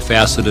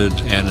multifaceted,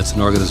 and it's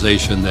an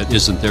organization that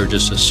isn't there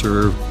just to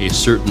serve a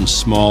certain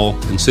small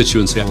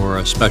constituency or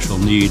a special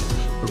need,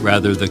 but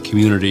rather the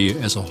community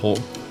as a whole.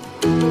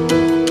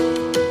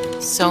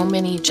 So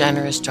many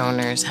generous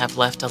donors have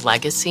left a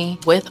legacy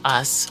with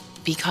us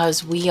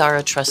because we are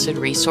a trusted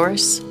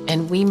resource,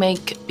 and we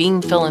make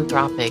being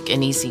philanthropic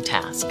an easy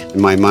task.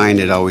 In my mind,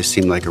 it always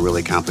seemed like a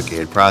really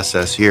complicated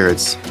process. Here,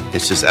 it's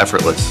just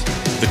effortless.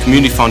 The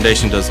Community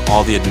Foundation does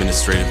all the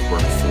administrative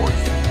work for you.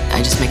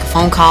 I just make a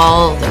phone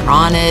call, they're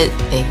on it,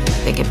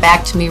 they get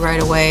back to me right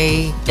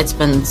away. It's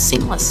been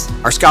seamless.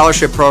 Our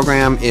scholarship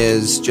program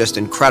is just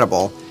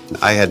incredible.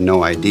 I had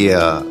no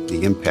idea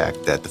the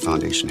impact that the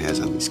foundation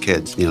has on these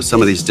kids. Some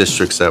of these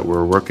districts that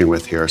we're working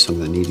with here are some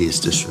of the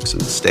neediest districts in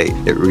the state.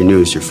 It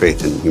renews your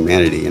faith in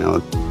humanity,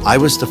 I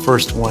was the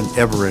first one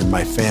ever in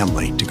my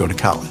family to go to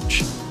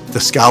college. The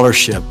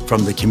scholarship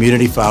from the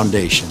Community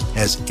Foundation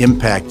has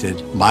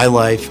impacted my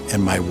life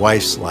and my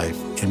wife's life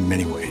in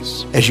many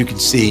ways. As you can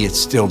see, it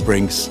still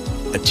brings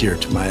a tear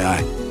to my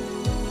eye.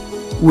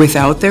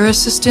 Without their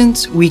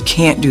assistance, we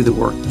can't do the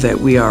work that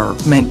we are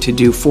meant to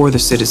do for the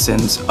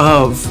citizens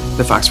of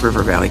the Fox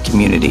River Valley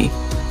community.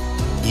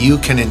 You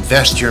can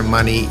invest your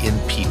money in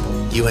people.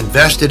 You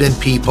invest it in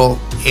people,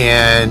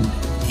 and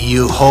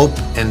you hope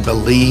and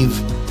believe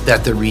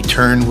that the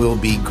return will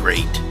be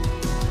great.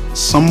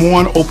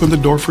 Someone opened the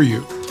door for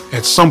you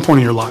at some point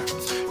in your life,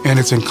 and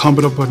it's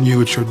incumbent upon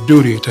you, it's your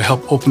duty to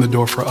help open the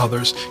door for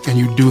others, and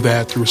you do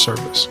that through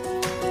service.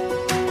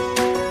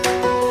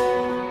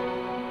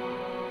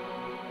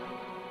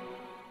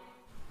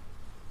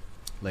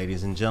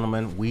 Ladies and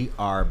gentlemen, we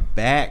are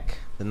back.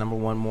 The number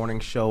one morning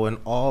show in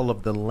all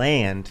of the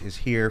land is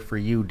here for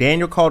you.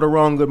 Daniel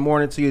Calderon, good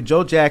morning to you.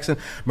 Joe Jackson,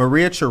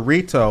 Maria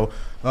Chirito.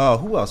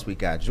 Who else we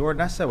got?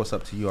 Jordan, I said what's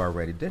up to you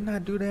already. Didn't I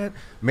do that?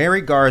 Mary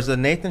Garza,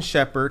 Nathan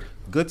Shepard.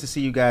 Good to see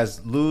you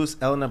guys. Luz,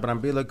 Elena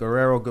Brambila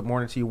Guerrero, good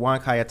morning to you.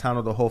 Juan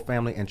Cayetano, the whole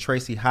family, and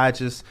Tracy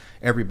Hodges.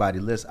 Everybody.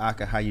 Liz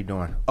Aka, how you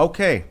doing?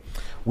 Okay,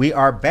 we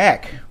are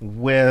back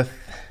with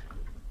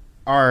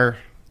our...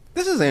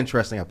 This is an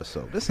interesting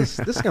episode. This is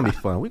going to be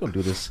fun. We're going to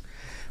do this.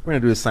 We're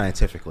going to do this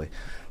scientifically.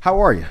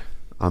 How are you?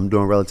 I'm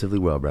doing relatively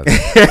well, brother.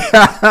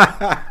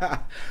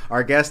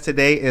 Our guest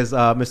today is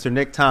Mr.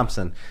 Nick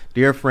Thompson,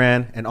 dear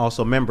friend and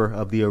also member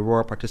of the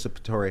Aurora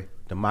Participatory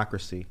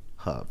Democracy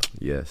Hub.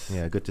 Yes.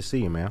 Yeah, good to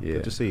see you, man. Yeah.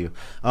 Good to see you.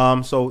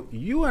 So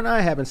you and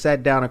I haven't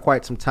sat down in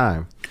quite some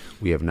time.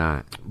 We have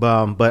not.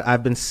 But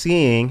I've been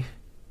seeing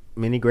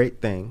many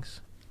great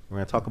things. We're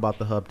going to talk about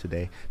the hub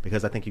today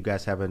because I think you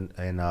guys have an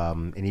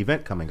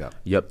event coming up.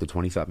 Yep, the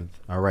 27th.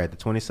 All right, the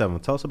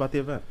 27th. Tell us about the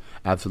event.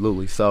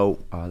 Absolutely. So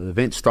the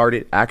event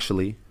started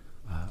actually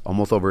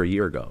almost over a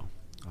year ago.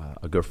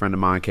 A good friend of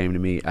mine came to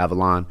me,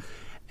 Avalon,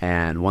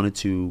 and wanted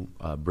to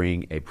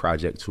bring a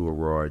project to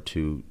Aurora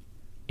to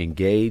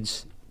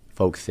engage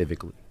folks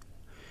civically.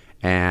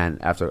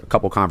 And after a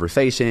couple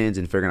conversations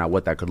and figuring out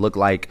what that could look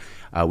like,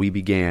 we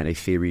began a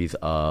series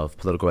of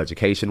political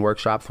education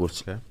workshops,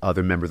 which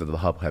other members of the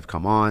Hub have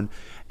come on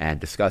and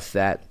discussed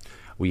that.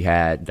 We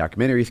had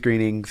documentary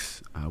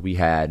screenings. We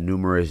had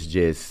numerous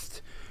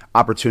just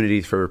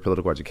opportunities for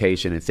political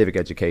education and civic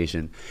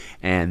education.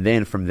 And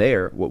then from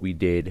there, what we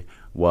did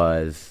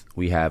was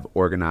we have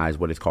organized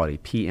what is called a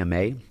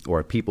PMA,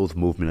 or a People's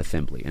Movement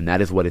Assembly. And that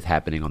is what is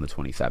happening on the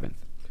 27th.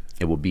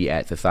 It will be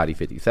at Society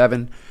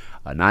 57.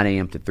 9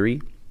 a.m. to 3.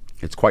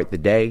 It's quite the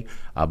day,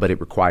 but it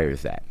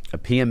requires that. A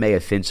PMA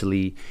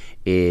essentially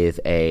is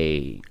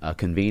a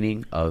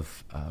convening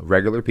of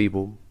regular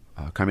people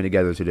coming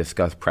together to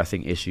discuss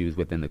pressing issues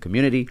within the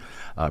community,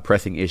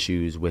 pressing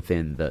issues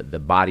within the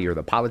body or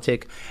the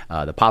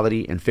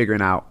polity, and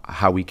figuring out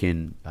how we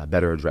can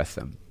better address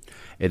them.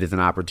 It is an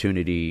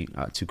opportunity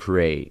to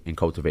create and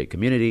cultivate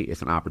community.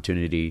 It's an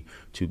opportunity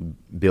to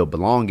build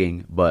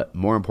belonging, but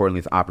more importantly,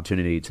 it's an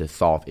opportunity to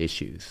solve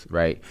issues,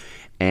 right?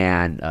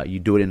 And you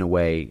do it in a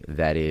way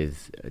that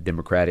is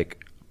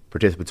democratic,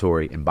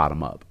 participatory, and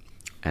bottom up.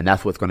 And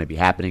that's what's going to be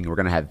happening. We're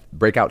going to have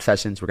breakout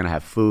sessions. We're going to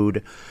have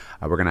food.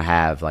 We're going to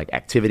have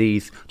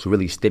activities to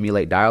really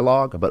stimulate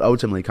dialogue, but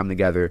ultimately come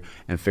together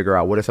and figure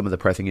out what are some of the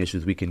pressing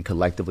issues we can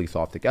collectively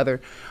solve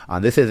together.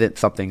 This isn't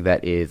something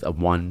that is a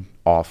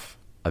one-off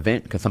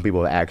event, because some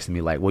people have asked me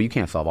well, you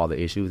can't solve all the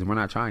issues, and we're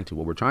not trying to.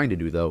 What we're trying to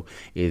do, though,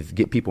 is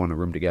get people in a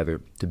room together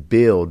to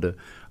build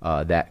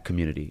that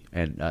community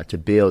and to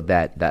build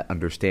that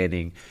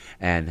understanding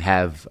and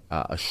have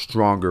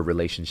stronger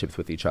relationships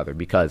with each other,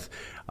 because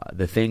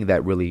the thing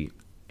that really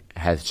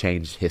has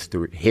changed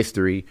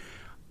history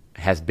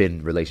has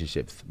been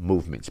relationships,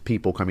 movements,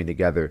 people coming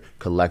together,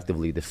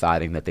 collectively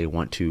deciding that they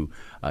want to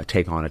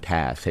take on a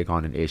task, take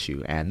on an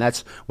issue. And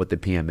that's what the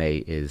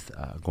PMA is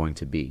going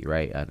to be,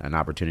 right? An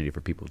opportunity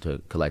for people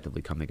to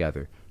collectively come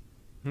together.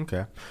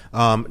 Okay.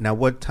 Now,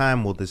 what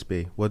time will this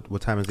be?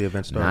 What time is the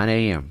event start? 9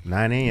 a.m.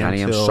 9 a.m. 9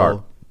 a.m.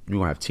 sharp. We're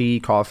going to have tea,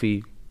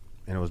 coffee.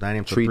 And it was 9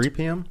 a.m. to treats. 3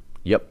 p.m.?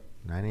 Yep.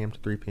 9 a.m. to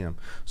 3 p.m.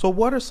 So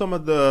what are some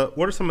of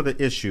the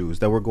issues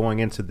that we're going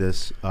into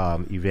this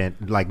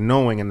event,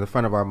 knowing in the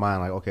front of our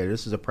mind, okay,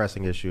 this is a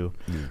pressing issue,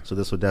 so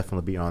this will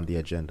definitely be on the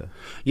agenda?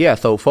 Yeah,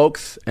 so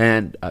folks,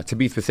 and to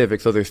be specific,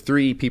 so there's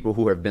 3 people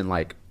who have been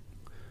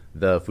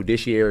the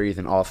fiduciaries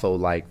and also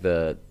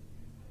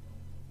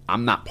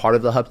I'm not part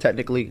of the hub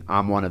technically.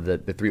 I'm one of the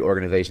 3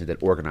 organizations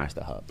that organized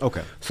the hub.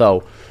 Okay.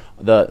 So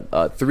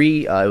the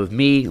 3, it was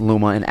me,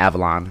 Luma, and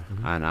Avalon,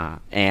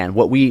 and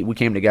what we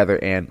came together,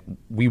 and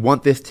we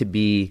want this to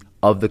be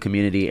of the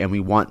community, and we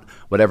want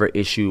whatever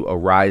issue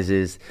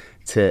arises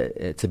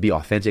to be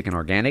authentic and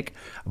organic,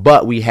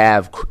 but we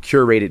have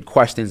curated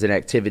questions and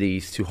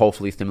activities to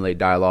hopefully stimulate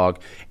dialogue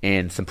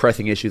and some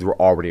pressing issues we're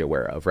already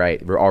aware of,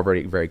 right? We're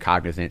already very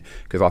cognizant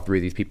because all 3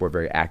 of these people are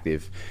very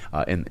active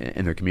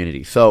in their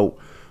community. So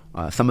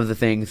some of the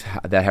things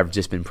that have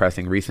just been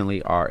pressing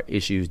recently are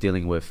issues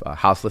dealing with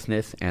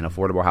houselessness and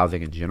affordable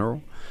housing in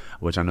general,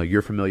 which I know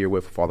you're familiar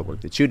with all the work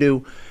that you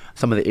do.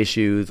 Some of the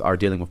issues are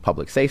dealing with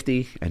public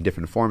safety and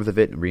different forms of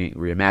it, and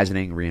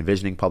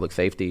re-envisioning public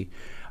safety.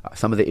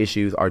 Some of the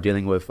issues are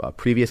dealing with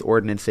previous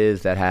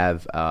ordinances that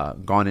have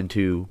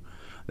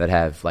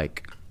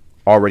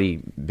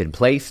already been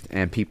placed,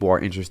 and people are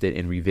interested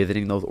in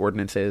revisiting those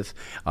ordinances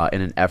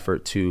in an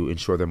effort to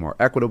ensure they're more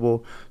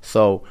equitable.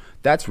 So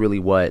that's really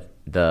what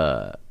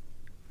the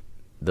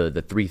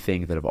 3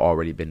 things that have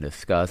already been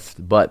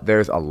discussed, but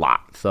there's a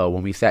lot. So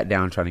when we sat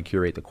down trying to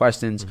curate the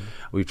questions,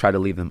 we've tried to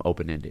leave them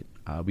open-ended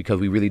because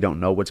we really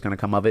don't know what's going to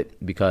come of it,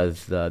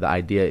 because the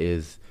idea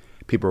is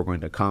people are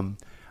going to come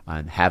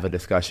and have a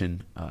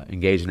discussion,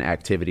 engage in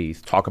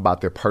activities, talk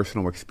about their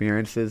personal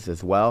experiences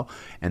as well,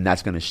 and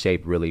that's going to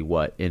shape really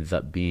what ends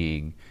up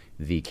being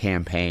the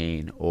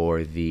campaign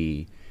or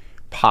the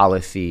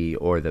policy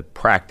or the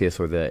practice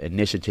or the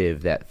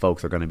initiative that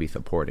folks are going to be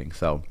supporting.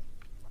 So,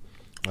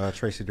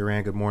 Tracy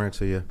Duran, good morning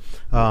to you.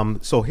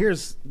 So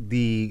here's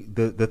the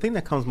thing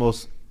that comes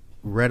most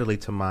readily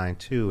to mind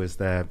too is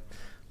that,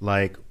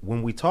 like,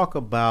 when we talk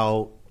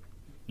about,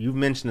 you've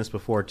mentioned this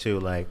before too,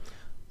 like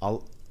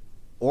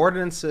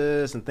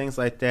ordinances and things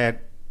like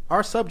that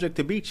are subject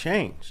to be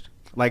changed.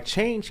 Like,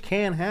 change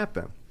can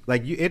happen.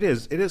 Like, it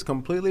is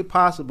completely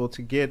possible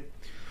to get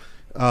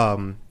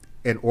an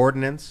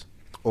ordinance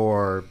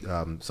or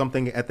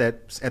something at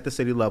the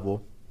city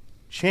level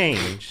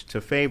changed to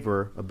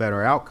favor a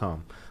better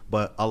outcome.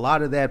 But a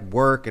lot of that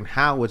work and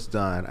how it's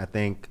done, I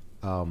think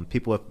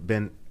people have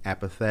been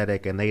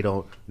apathetic and they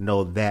don't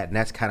know that, and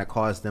that's kind of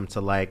caused them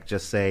to, like,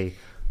 just say,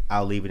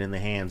 I'll leave it in the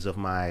hands of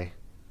my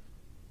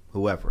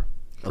whoever,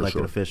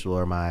 elected official,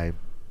 or my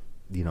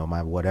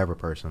whatever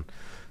person.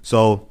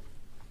 So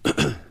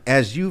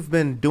as you've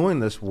been doing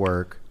this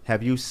work,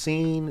 have you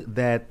seen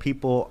that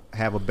people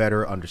have a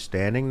better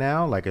understanding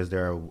now? Like, is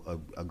there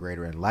a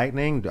greater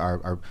enlightening?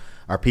 Are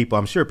people,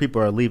 I'm sure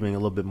people are leaving a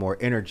little bit more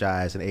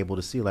energized and able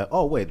to see, like,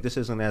 oh, wait, this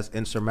isn't as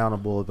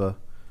insurmountable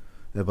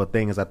of a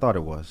thing as I thought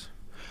it was.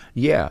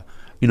 Yeah.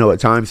 At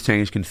times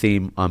change can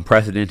seem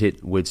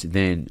unprecedented, which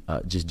then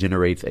just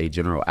generates a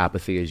general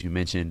apathy, as you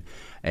mentioned,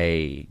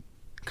 a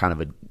kind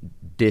of a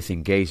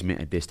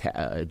disengagement,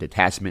 a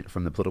detachment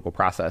from the political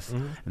process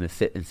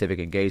and civic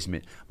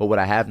engagement. But what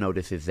I have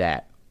noticed is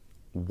that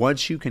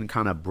once you can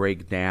kind of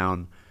break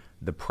down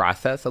the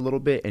process a little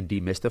bit and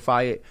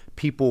demystify it,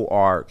 people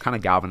are kind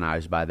of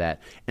galvanized by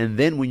that. And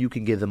then when you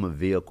can give them a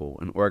vehicle,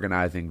 an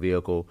organizing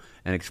vehicle,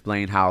 and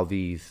explain how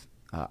these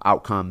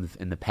outcomes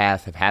in the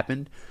past have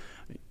happened,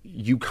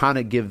 you kind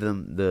of give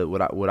them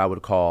what I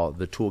would call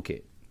the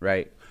toolkit,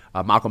 right?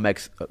 Malcolm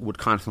X would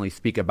constantly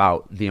speak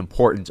about the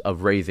importance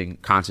of raising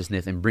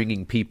consciousness and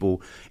bringing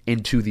people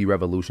into the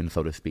revolution,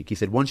 so to speak. He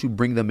said, once you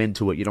bring them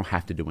into it, you don't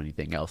have to do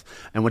anything else.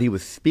 And what he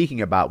was speaking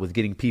about was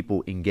getting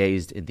people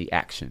engaged in the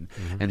action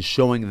and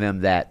showing them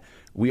that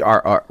we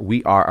are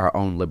our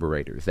own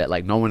liberators, that,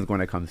 like, no one's going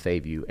to come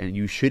save you, and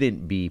you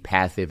shouldn't be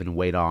passive and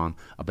wait on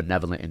a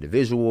benevolent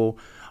individual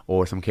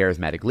or some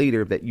charismatic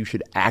leader, that you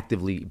should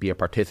actively be a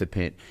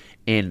participant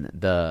in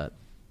the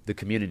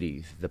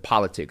communities, the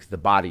politics, the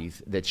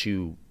bodies that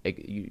you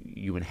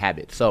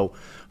inhabit. So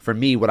for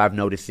me, what I've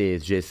noticed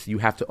is just you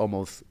have to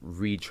almost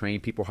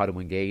retrain people how to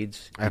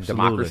engage in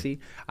democracy.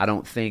 I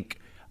don't think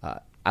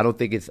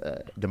it's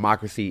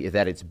democracy is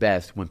at its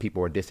best when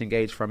people are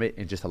disengaged from it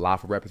and just allow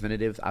for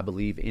representatives. I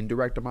believe in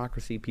direct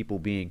democracy, people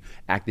being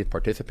active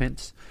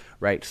participants,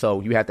 right?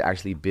 So you have to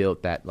actually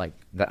build that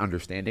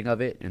understanding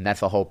of it, and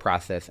that's a whole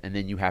process. And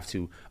then you have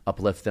to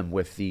uplift them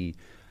with the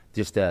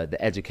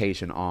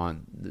education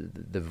on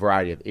the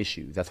variety of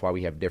issues. That's why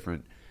we have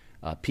different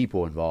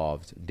people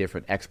involved,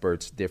 different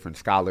experts, different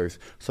scholars,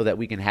 so that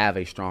we can have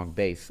a strong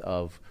base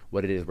of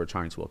what it is we're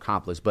trying to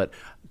accomplish. But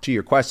to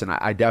your question,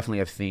 I definitely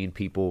have seen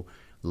people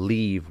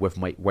leave with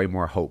way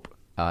more hope,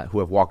 who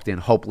have walked in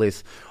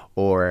hopeless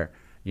or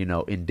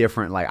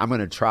indifferent, like, I'm going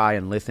to try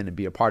and listen and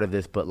be a part of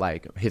this, but,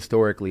 like,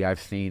 historically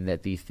I've seen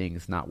that these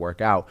things not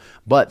work out.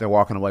 But they're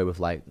walking away with,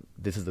 like,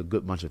 this is a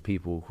good bunch of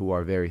people who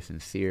are very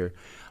sincere,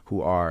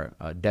 who are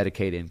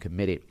dedicated and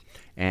committed.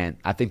 And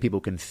I think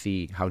people can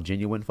see how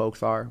genuine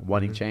folks are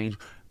wanting change,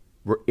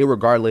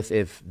 irregardless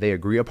if they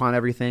agree upon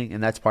everything.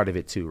 And that's part of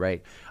it too,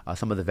 right?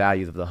 Some of the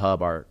values of the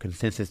hub are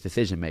consensus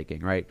decision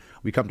making, right?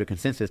 We come to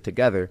consensus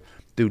together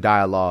through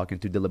dialogue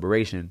and through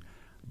deliberation,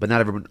 but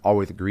not everyone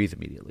always agrees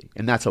immediately.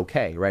 And that's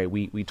okay, right?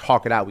 We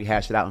talk it out, we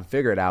hash it out and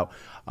figure it out,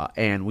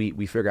 and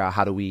we figure out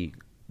how do we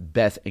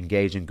best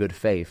engage in good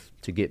faith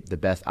to get the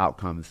best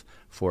outcomes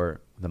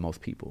for the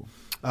most people.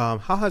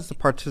 How has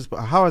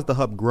the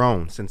hub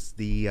grown since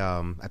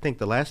I think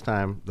the last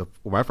time,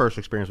 my first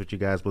experience with you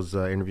guys was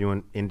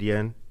interviewing India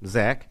and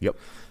Zach. Yep.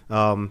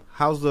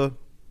 How's the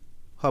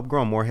hub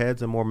grown? More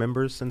heads and more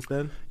members since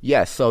then?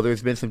 Yes. So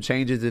there's been some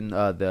changes in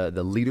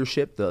the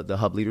leadership, the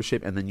hub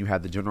leadership, and then you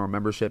have the general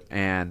membership,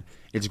 and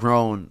it's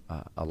grown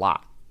a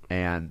lot.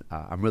 And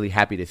I'm really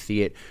happy to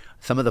see it.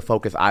 Some of the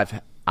focus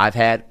I've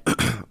had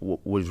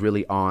was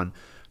really on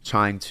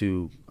trying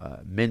to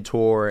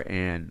mentor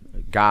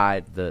and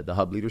guide the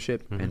hub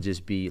leadership and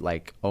just be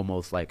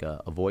almost like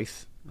a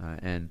voice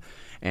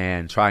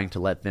and trying to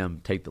let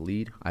them take the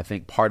lead. I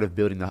think part of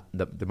building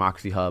the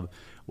Democracy Hub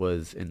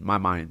was, in my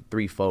mind,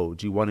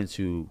 threefold. You wanted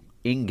to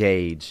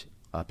engage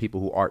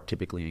people who aren't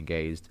typically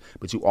engaged,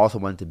 but you also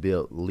wanted to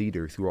build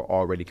leaders who are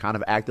already kind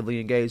of actively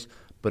engaged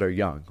but are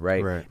young,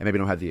 right? And maybe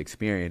don't have the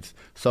experience.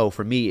 So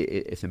for me,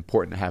 it's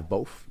important to have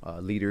both,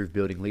 leaders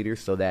building leaders,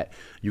 so that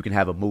you can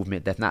have a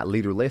movement that's not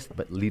leaderless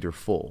but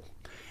leaderful.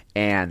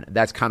 And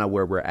that's kind of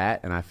where we're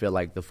at. And I feel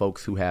like the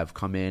folks who have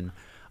come in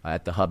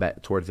at the hub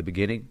towards the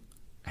beginning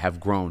have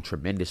grown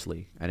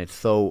tremendously. And it's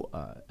so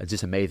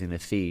just amazing to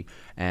see.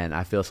 And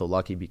I feel so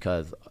lucky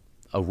because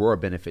Aurora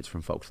benefits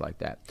from folks like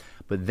that.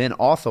 But then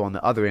also on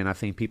the other end, I've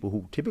seen people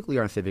who typically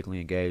aren't civically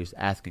engaged,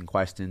 asking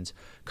questions,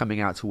 coming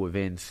out to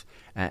events,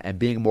 and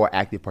being a more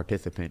active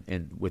participant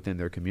within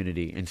their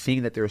community, and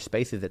seeing that there are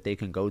spaces that they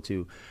can go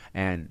to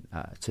and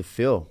to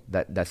feel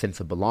that sense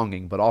of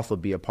belonging, but also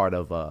be a part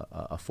of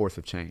a force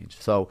of change.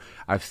 So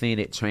I've seen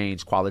it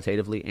change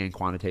qualitatively and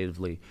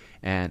quantitatively,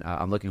 and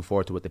I'm looking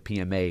forward to what the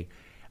PMA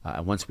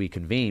once we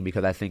convene,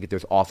 because I think that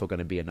there's also going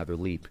to be another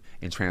leap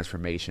in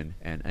transformation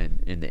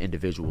and in the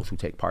individuals who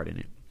take part in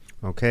it.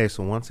 Okay,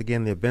 so once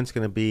again, the event's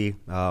going to be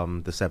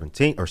the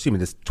 17th, or excuse me,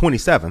 this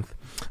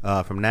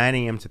 27th, from 9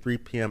 a.m. to 3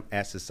 p.m.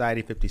 at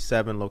Society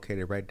 57,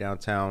 located right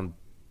downtown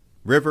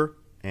River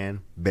and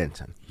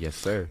Benton. Yes,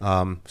 sir.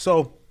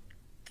 So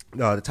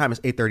the time is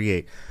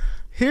 8:38.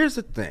 Here's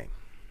the thing.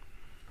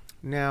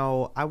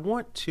 Now, I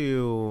want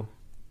to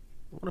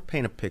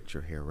paint a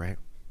picture here, right?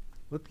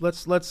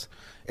 Let's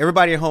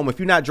everybody at home, if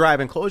you're not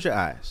driving, close your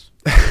eyes.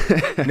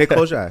 Nick,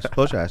 close your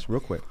eyes real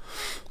quick.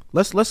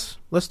 Let's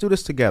do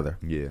this together.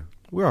 Yeah.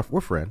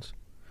 We're friends.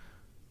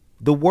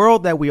 The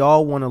world that we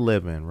all want to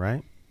live in,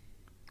 right?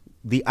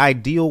 The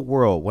ideal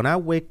world. When I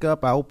wake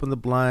up, I open the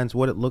blinds,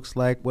 what it looks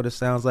like, what it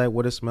sounds like,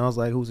 what it smells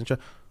like, who's in charge.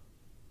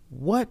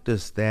 What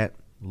does that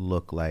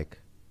look like?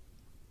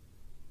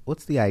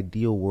 What's the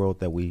ideal world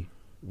that we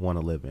want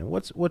to live in?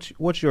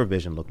 What's your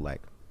vision look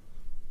like?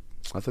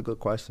 That's a good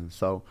question.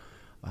 So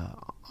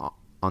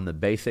on the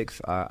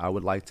basics, I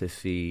would like to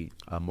see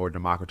a more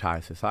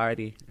democratized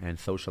society and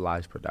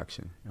socialized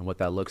production. And what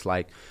that looks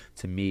like,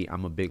 to me,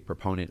 I'm a big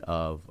proponent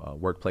of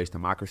workplace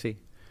democracy.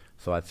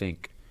 So I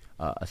think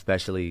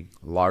especially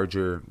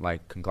larger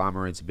like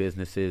conglomerates,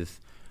 businesses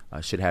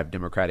should have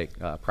democratic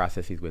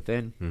processes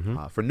within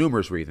for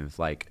numerous reasons,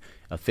 like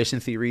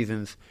efficiency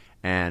reasons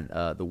and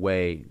the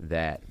way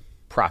that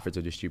profits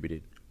are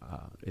distributed.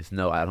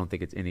 I don't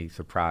think it's any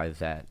surprise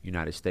that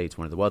United States,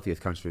 one of the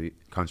wealthiest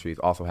countries,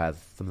 also has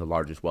some of the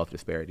largest wealth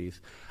disparities.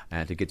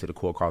 And to get to the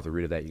core causal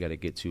root of that, you got to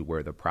get to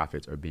where the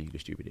profits are being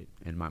distributed,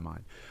 in my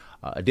mind.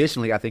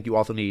 Additionally, I think you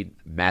also need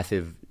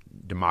massive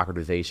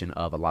democratization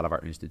of a lot of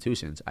our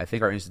institutions. I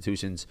think our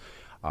institutions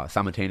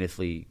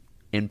simultaneously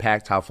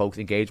impact how folks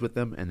engage with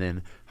them, and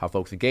then how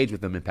folks engage with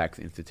them impacts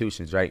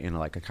institutions, right, in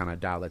like a kind of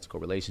dialectical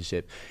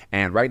relationship.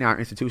 And right now, our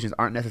institutions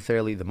aren't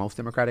necessarily the most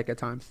democratic at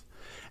times.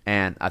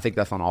 And I think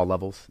that's on all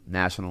levels,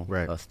 national,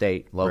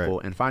 state, local,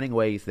 and finding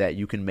ways that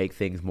you can make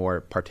things more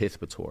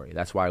participatory.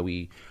 That's why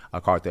we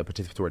call it the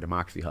Participatory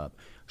Democracy Hub,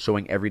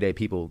 showing everyday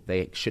people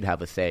they should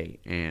have a say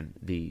in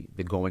the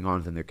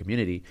going-ons in their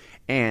community.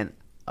 And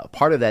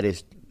part of that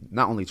is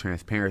not only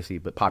transparency,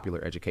 but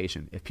popular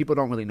education. If people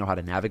don't really know how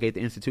to navigate the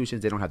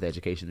institutions, they don't have the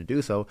education to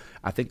do so.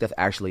 I think that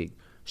actually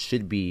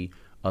should be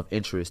of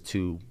interest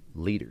to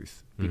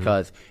leaders,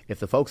 because if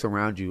the folks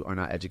around you are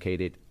not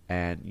educated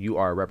and you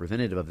are a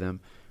representative of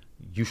them,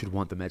 you should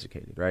want them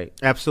educated, right?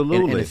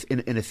 Absolutely.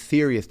 In a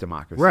serious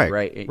democracy,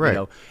 right? You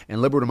know,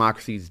 and liberal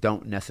democracies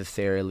don't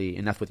necessarily,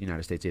 and that's what the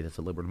United States is, it's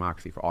a liberal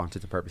democracy for all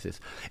intents and purposes.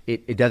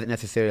 It doesn't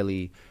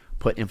necessarily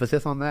put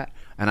emphasis on that,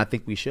 and I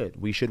think we should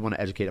want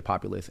to educate a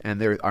populace. And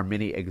there are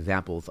many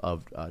examples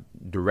of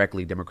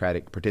directly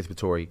democratic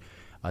participatory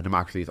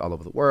democracies all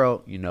over the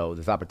world. You know,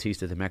 the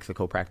Zapatistas in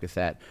Mexico practice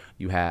that.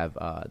 You have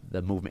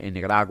the movement in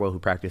Nicaragua who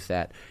practice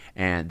that,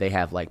 and they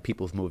have like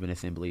people's movement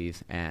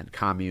assemblies and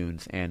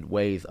communes and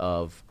ways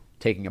of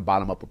taking a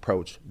bottom-up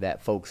approach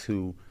that folks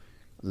who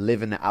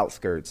live in the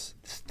outskirts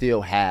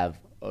still have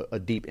a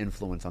deep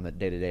influence on the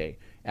day-to-day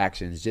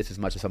actions, just as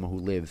much as someone who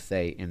lives,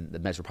 say, in the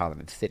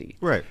metropolitan city.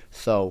 Right.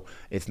 So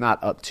it's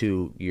not up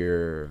to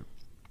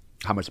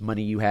how much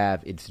money you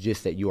have. It's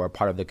just that you are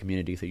part of the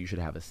community, so you should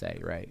have a say,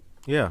 right?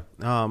 Yeah.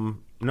 No,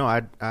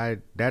 I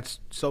that's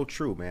so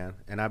true, man.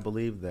 And I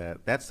believe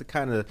that's the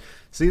kind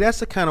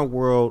of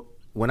world,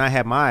 when I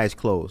have my eyes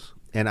closed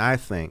and I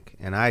think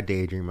and I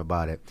daydream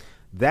about it,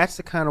 that's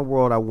the kind of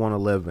world I want to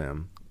live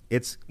in.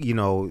 It's, you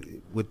know,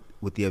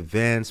 with the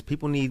events,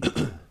 people need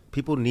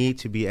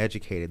to be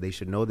educated. They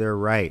should know their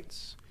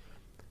rights.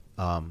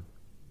 The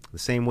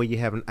same way you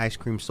have an ice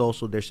cream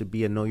social, there should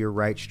be a know your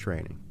rights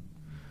training.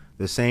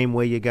 The same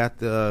way you got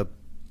the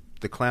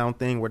clown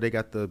thing where they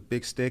got the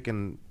big stick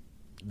and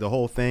the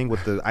whole thing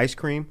with the ice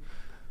cream,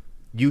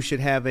 you should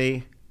have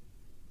a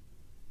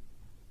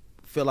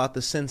fill out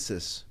the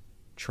census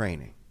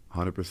training.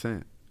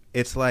 100%.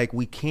 It's like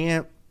we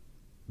can't,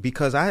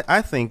 because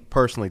I think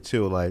personally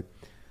too, like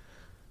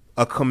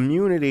a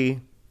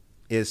community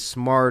is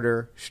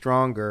smarter,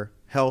 stronger,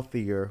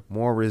 healthier,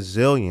 more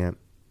resilient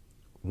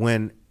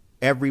when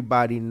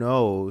everybody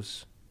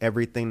knows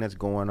everything that's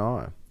going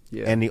on.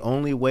 Yeah. And the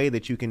only way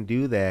that you can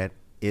do that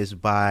is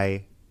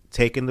by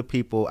taking the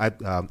people. I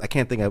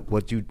can't think of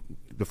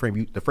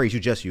the phrase you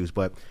just used,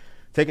 but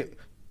take it.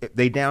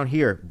 They down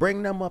here,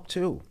 bring them up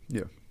too.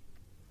 Yeah.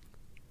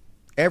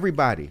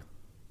 Everybody.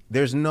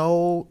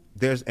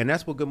 And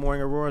that's what Good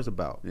Morning Aurora is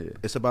about. Yeah.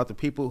 It's about the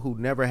people who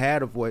never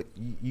had a voice.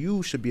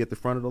 You should be at the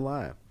front of the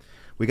line.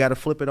 We got to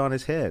flip it on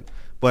its head.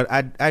 But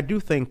I do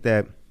think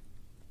that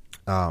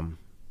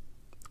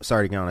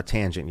sorry to get on a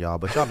tangent, y'all,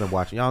 but y'all been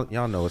watching.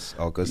 Y'all know it's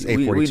because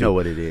 8:42. We know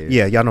what it is.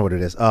 Yeah, y'all know what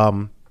it is.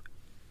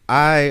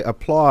 I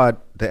applaud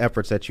the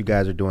efforts that you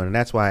guys are doing, and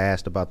that's why I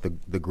asked about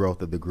the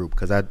growth of the group,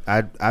 because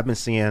I've been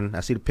seeing, I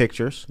see the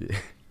pictures.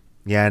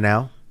 Yeah,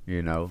 now.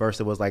 You know,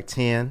 first it was like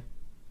 10.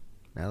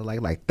 Now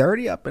like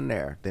 30 up in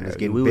there. Then it's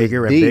getting we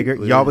bigger and deep. bigger.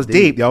 Y'all was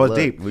deep. Y'all was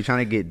deep. We're trying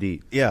to get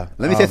deep. Yeah.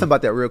 Let me say something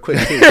about that real quick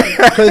too,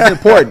 because it's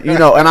important. You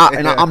know, and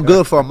I'm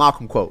good for a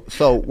Malcolm quote.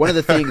 So one of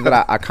the things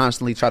that I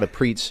constantly try to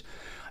preach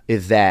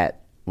is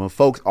that when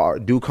folks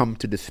do come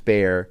to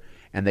despair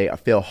and they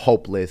feel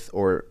hopeless,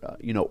 or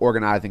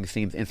organizing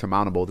seems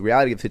insurmountable, the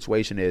reality of the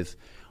situation is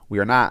we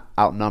are not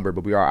outnumbered,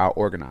 but we are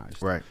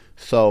out-organized. Right.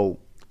 So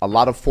a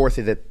lot of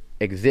forces that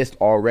exist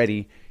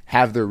already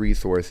have their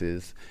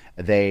resources,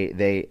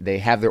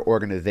 they have their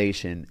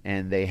organization,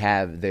 and they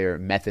have their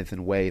methods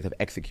and ways of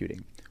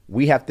executing.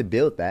 We have to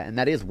build that, and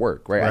that is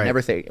work, right? I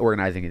never say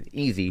organizing is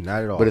easy,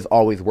 not at all, but it's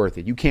always worth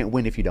it. You can't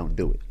win if you don't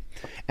do it.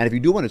 And if you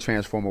do want to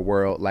transform a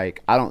world,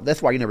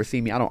 that's why you never see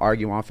me. I don't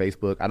argue on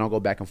Facebook. I don't go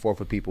back and forth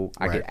with people.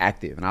 I get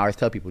active. And I always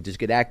tell people, just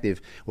get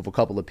active with a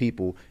couple of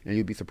people, and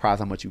you'll be surprised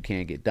how much you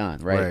can get done,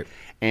 right?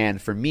 And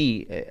for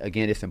me,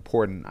 again, it's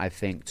important, I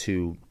think,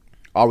 to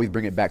always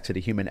bring it back to the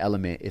human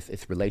element.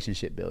 It's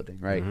relationship building,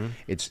 right? Mm-hmm.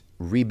 It's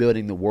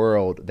rebuilding the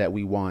world that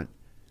we want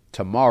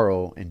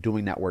tomorrow and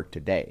doing that work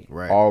today.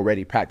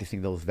 Already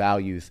practicing those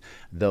values,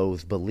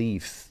 those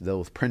beliefs,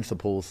 those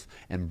principles,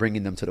 and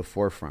bringing them to the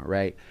forefront,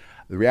 right?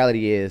 The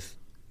reality is,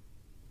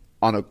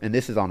 and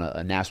this is on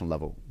a national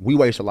level, we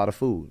waste a lot of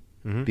food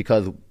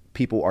because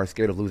people are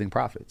scared of losing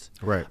profits.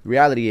 Right. The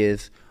reality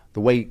is, the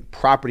way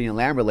property and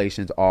land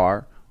relations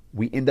are,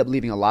 we end up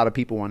leaving a lot of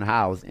people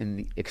unhoused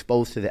and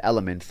exposed to the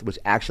elements, which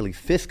actually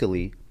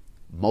fiscally,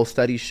 most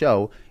studies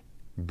show,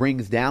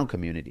 brings down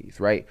communities,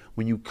 right?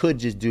 When you could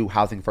just do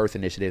housing first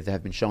initiatives that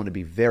have been shown to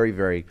be very,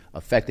 very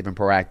effective and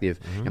proactive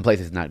in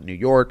places like New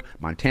York,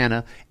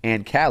 Montana,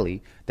 and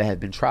Cali that have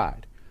been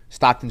tried.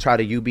 Stockton tried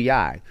a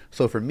UBI.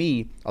 So for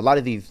me, a lot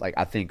of these,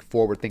 I think,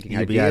 forward-thinking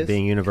ideas. UBI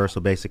being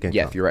universal basic income.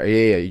 Yes, you're right.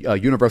 Yeah.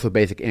 Universal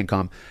basic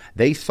income.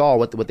 They saw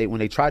when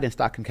they tried in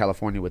Stockton,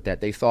 California with that,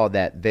 they saw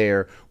that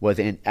there was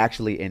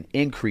actually an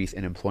increase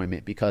in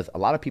employment because a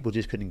lot of people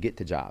just couldn't get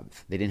to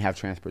jobs. They didn't have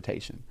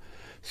transportation.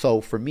 So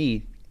for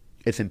me,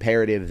 it's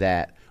imperative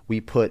that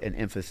we put an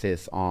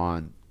emphasis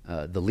on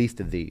the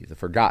least of these, the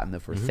forgotten, the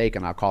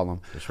forsaken, I call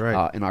them, that's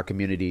right, in our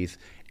communities.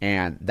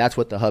 And that's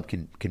what the hub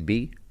can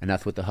be, and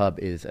that's what the hub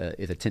is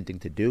attempting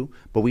to do.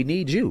 But we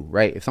need you,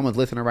 right? If someone's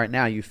listening right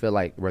now, you feel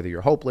like whether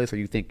you're hopeless or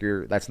you think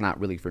that's not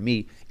really for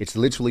me, it's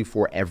literally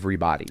for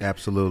everybody.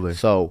 Absolutely.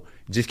 So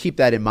just keep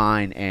that in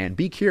mind and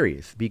be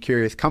curious. Be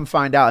curious. Come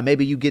find out. And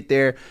maybe you get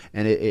there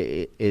and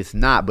it's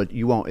not, but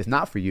you won't. It's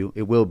not for you.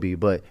 It will be,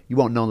 but you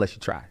won't know unless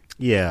you try.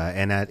 Yeah,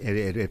 and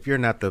if you're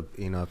not the,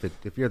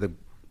 if you're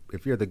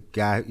the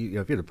guy,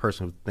 if you're the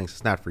person who thinks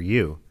it's not for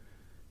you,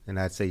 then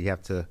I'd say you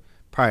have to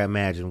probably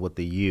imagine what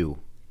the you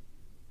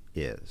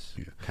is.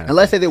 And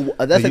let's say there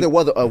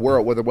was a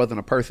world where there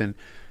wasn't a person,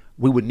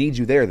 we would need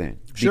you there then.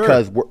 Sure.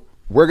 Because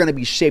we're going to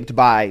be shaped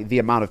by the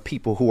amount of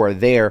people who are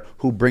there,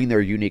 who bring their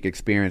unique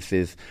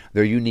experiences,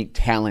 their unique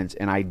talents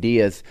and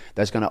ideas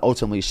that's going to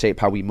ultimately shape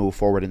how we move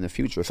forward in the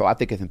future. So I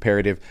think it's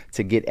imperative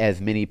to get as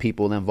many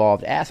people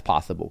involved as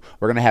possible.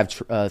 We're going to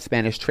have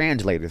Spanish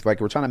translators. We're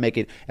trying to make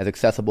it as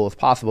accessible as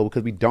possible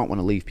because we don't want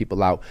to leave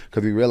people out,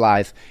 because we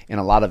realize in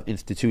a lot of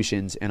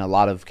institutions, in a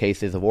lot of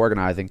cases of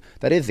organizing,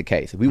 that is the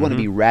case. We want to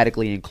be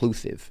radically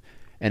inclusive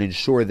and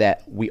ensure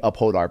that we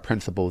uphold our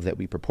principles that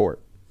we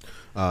purport.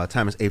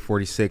 Time is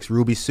 8:46.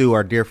 Ruby Sue,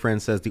 our dear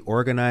friend, says the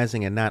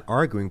organizing and not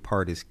arguing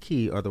part is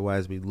key.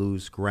 Otherwise, we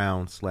lose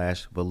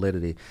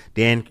ground/validity.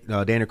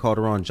 Daniel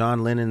Calderon,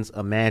 John Lennon's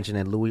Imagine,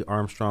 and Louis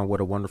Armstrong, What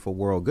a Wonderful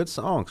World. Good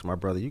songs, my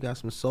brother. You got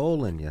some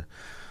soul in you.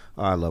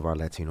 Oh, I love our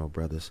Latino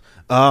brothers.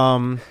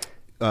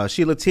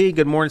 Sheila T,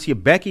 good morning to you.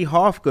 Becky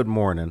Hoff, good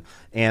morning.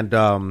 And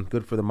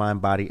good for the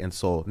mind, body, and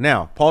soul.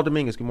 Now, Paul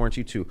Dominguez, good morning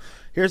to you, too.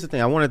 Here's the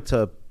thing. I wanted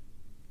to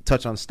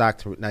touch on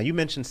Stockton. Now, you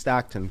mentioned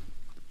Stockton.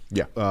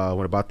 Yeah.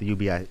 What about the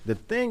UBI? The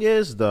thing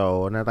is,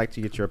 though, and I'd like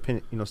to get your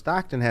opinion,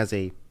 Stockton has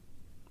a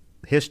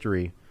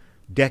history,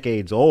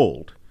 decades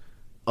old,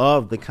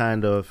 of the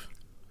kind of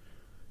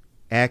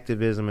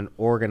activism and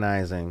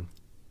organizing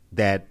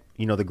that,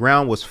 the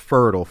ground was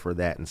fertile for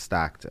that in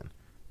Stockton.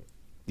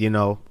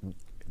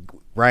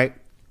 Right?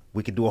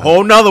 We could do a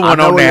whole nother one on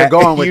that. I know where you're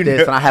going with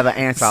this, and I have an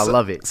answer. I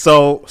love it.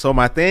 So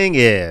my thing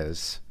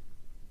is,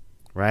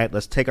 right,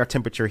 let's take our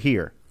temperature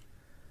here.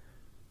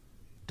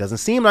 Doesn't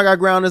seem like our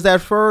ground is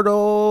that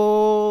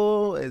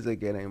fertile. Is it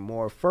getting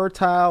more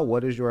fertile?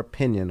 What is your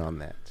opinion on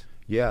that?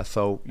 Yeah,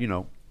 so,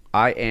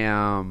 I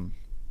am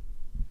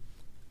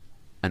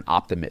an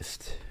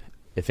optimist,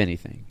 if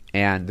anything.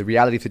 And the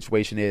reality of the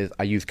situation is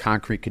I use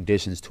concrete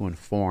conditions to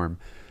inform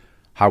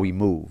how we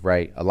move,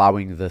 right?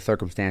 Allowing the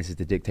circumstances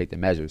to dictate the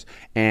measures.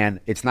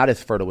 And it's not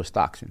as fertile as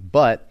Stockton,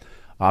 but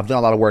I've done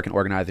a lot of work in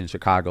organizing in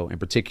Chicago, in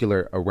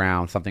particular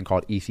around something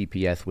called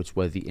ECPS, which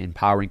was the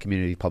Empowering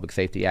Community Public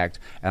Safety Act.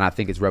 And I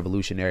think it's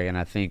revolutionary. And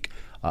I think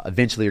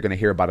Eventually, you're going to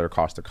hear about it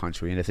across the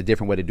country, and it's a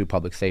different way to do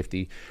public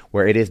safety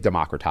where it is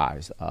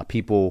democratized.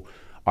 People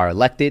are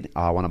elected.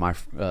 One of my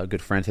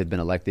good friends had been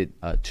elected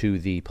to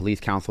the police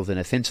councils, and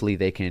essentially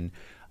they can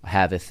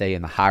have a say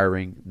in the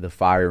hiring, the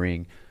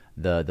firing,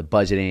 the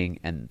budgeting,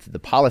 and the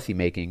policy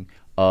making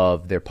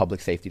of their public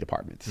safety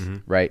departments,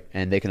 right?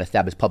 And they can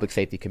establish public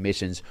safety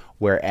commissions,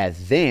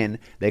 whereas then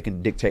they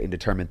can dictate and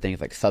determine things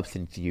like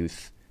substance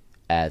use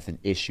as an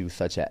issue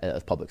such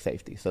as public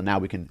safety. So now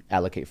we can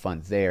allocate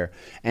funds there.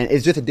 And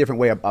it's just a different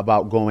way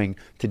about going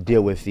to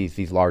deal with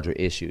these larger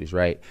issues,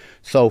 right?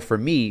 So for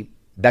me,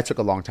 that took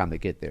a long time to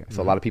get there.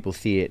 So a lot of people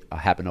see it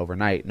happen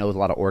overnight. And there was a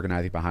lot of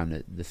organizing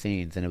behind the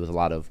scenes, and it was a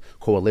lot of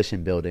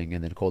coalition building,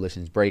 and then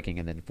coalitions breaking,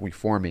 and then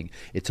reforming.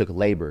 It took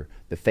labor,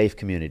 the faith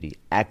community,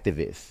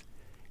 activists,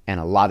 and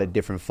a lot of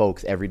different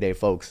folks, everyday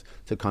folks,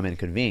 to come and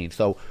convene.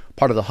 So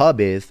part of the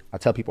hub is, I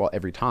tell people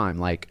every time,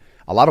 like,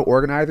 a lot of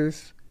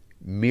organizers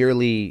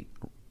merely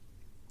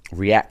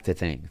react to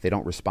things. They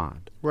don't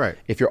respond. Right.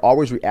 If you're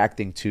always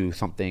reacting to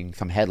something,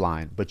 some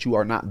headline, but you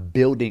are not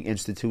building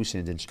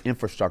institutions and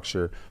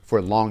infrastructure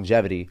for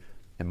longevity,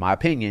 in my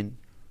opinion,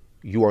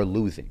 you are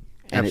losing.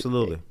 And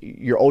Absolutely.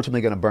 You're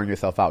ultimately going to burn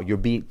yourself out. You'll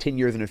be 10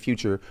 years in the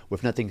future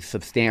with nothing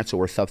substantial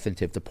or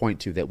substantive to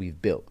point to that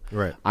we've built.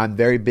 Right. I'm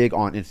very big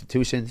on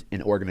institutions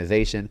and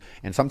organization,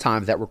 and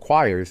sometimes that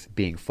requires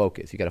being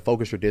focused. You got to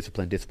focus your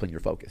discipline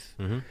your focus,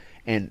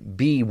 and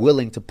be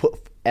willing to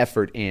put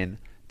effort in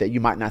that you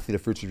might not see the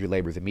fruits of your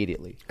labors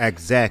immediately.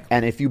 Exactly.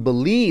 And if you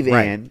believe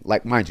in,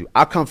 like, mind you,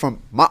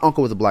 my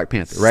uncle was a Black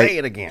Panther, right? Say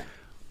it again.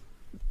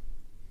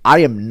 I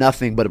am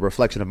nothing but a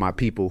reflection of my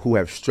people who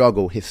have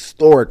struggled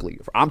historically.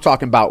 I'm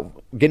talking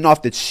about getting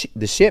off the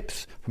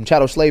ships from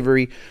chattel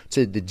slavery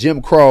to the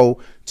Jim Crow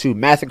to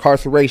mass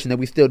incarceration that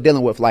we're still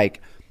dealing with.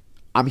 Like,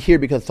 I'm here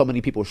because so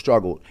many people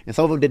struggled, and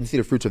some of them didn't see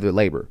the fruits of their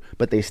labor,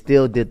 but they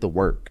still did the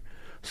work.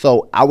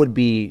 So I would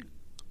be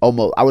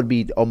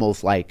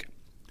almost like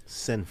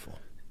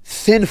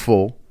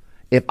sinful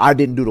if I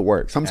didn't do the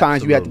work.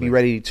 Sometimes you have to be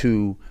ready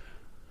to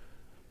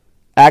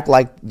act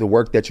like the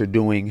work that you're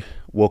doing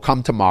will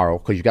come tomorrow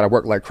because you got to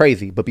work like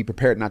crazy, but be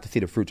prepared not to see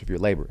the fruits of your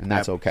labor, and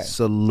that's okay.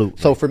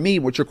 Absolutely. So for me,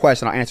 with your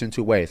question, I'll answer in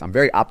two ways. I'm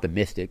very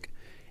optimistic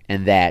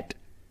in that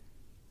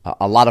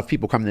a lot of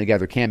people coming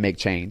together can make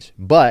change,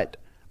 but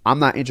I'm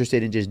not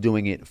interested in just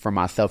doing it for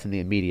myself in the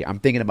immediate. I'm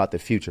thinking about the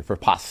future, for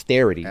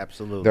posterity.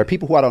 Absolutely. There are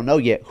people who I don't know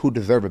yet who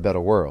deserve a better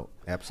world.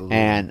 Absolutely.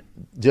 And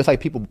just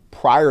like people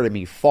prior to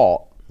me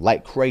fought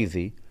like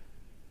crazy,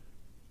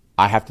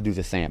 I have to do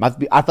the same. I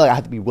feel like I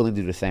have to be willing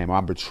to do the same, or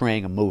I'm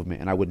betraying a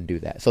movement, and I wouldn't do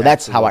that. So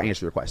that's how I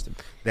answer your question.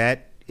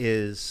 That's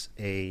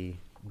a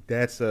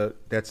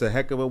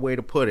heck of a way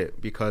to put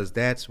it, because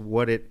that's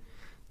what it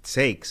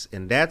takes,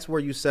 and that's where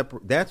you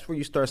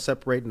start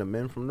separating the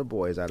men from the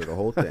boys out of the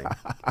whole thing.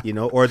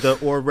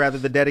 or rather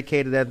the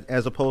dedicated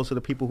as opposed to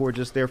the people who are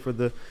just there for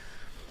the.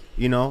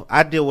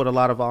 I deal with a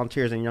lot of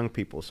volunteers and young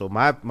people, so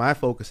my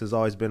focus has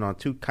always been on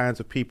two kinds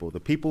of people: the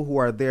people who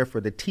are there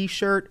for the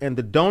T-shirt and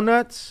the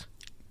donuts,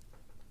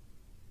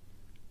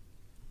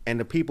 and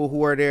the people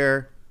who are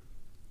there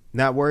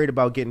not worried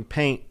about getting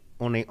paint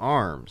on their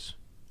arms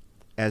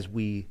as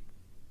we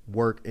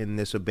work in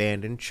this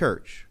abandoned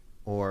church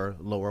or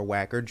Lower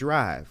Wacker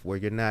Drive, where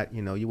you're not,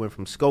 you went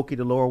from Skokie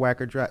to Lower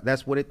Wacker Drive.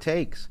 That's what it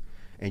takes.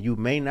 And you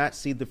may not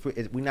see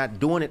we're not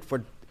doing it for...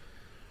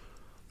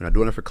 We're not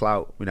doing it for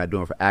clout. We're not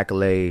doing it for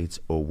accolades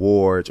or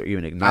awards or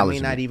even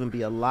acknowledgement. I may not even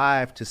be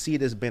alive to see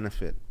this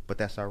benefit, but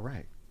that's all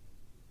right.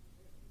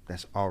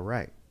 That's all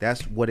right.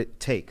 That's what it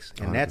takes.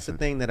 And 100%. That's the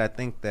thing that I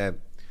think that...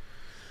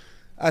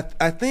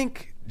 I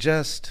think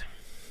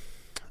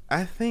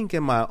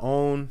in my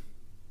own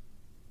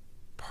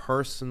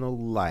personal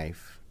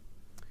life,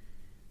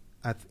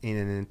 and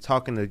in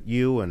talking to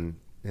you and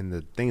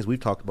the things we've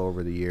talked about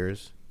over the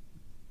years,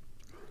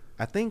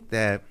 I think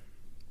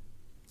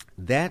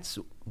that's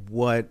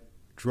what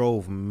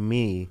drove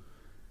me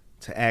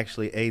to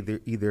actually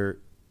either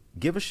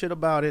give a shit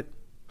about it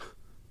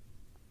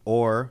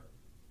or,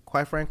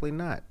 quite frankly,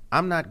 not.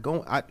 I'm not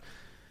going.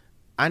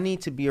 I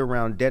need to be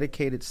around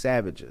dedicated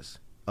savages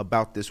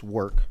about this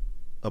work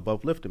of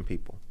uplifting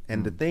people.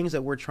 And the things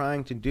that we're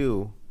trying to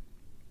do,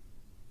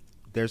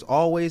 there's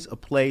always a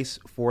place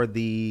for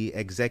the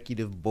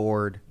executive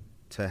board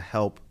to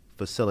help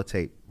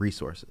facilitate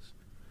resources.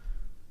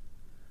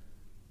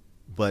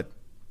 But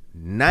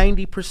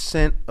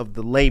 90% of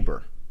the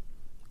labor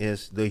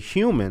is the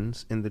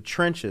humans in the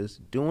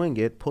trenches doing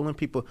it, pulling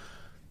people.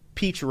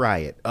 Peach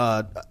Riot,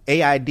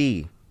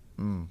 AID.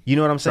 You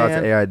know what I'm saying?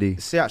 Shout out to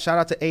AID. Shout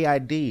out to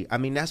AID. I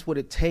mean, that's what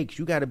it takes.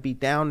 You got to be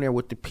down there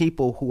with the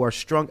people who are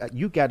strong.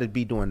 You got to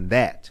be doing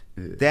that.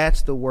 Yeah.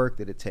 That's the work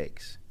that it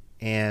takes.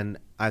 And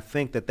I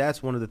think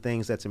that's one of the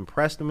things that's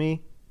impressed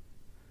me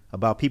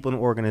about people in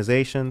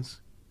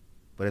organizations,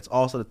 but it's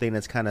also the thing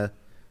that's kind of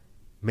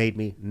made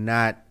me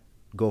not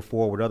go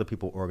forward with other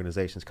people's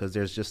organizations, because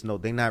there's just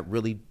they're not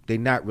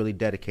really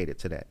dedicated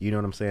to that. You know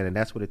what I'm saying? And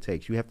that's what it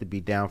takes. You have to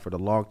be down for the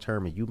long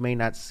term, and you may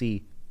not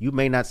see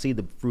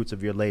the fruits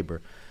of your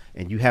labor,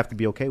 and you have to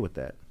be okay with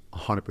that.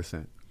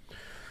 100%.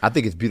 I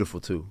think it's beautiful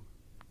too.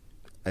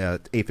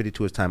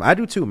 8:52 is time. I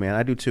do too, man.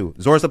 I do too.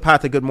 Zor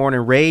Zapata, good morning.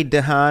 Ray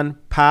Dehan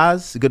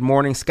Paz, good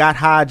morning. Scott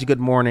Hodge, good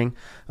morning.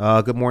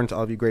 Good morning to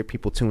all of you great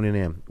people tuning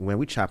in. When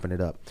we chopping it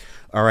up.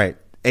 All right,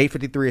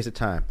 8:53 is the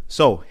time.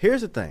 So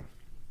here's the thing.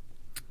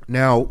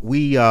 Now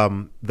we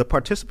the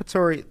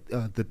participatory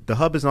the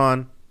hub is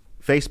on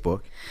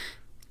Facebook.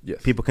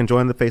 Yes. People can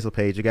join the Facebook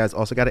page. You guys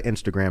also got an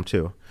Instagram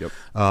too. Yep.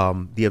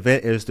 The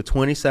event is the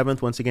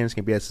 27th. Once again, it's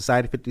going to be at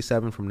Society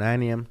 57 from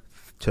 9 a.m.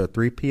 to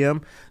 3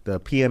 p.m. The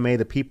PMA,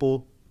 the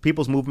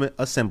People's Movement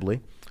Assembly.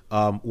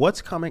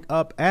 What's coming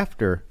up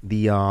after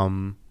the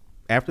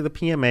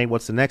PMA?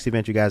 What's the next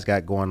event you guys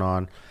got going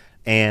on?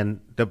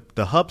 And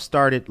the hub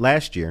started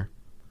last year.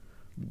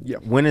 Yeah.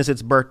 When is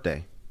its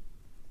birthday?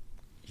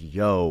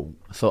 Yo,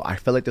 so I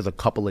feel like there's a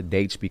couple of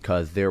dates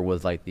because there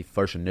was like the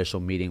first initial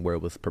meeting where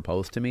it was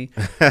proposed to me.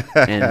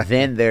 And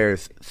then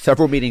there's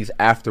several meetings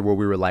after where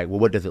we were like, well,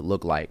 what does it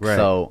look like? Right.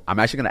 So I'm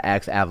actually going to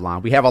ask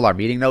Avalon. We have all our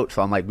meeting notes,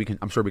 so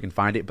I'm sure we can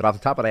find it. But off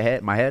the top of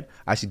my head,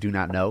 I actually do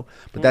not know.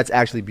 But that's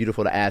actually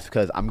beautiful to ask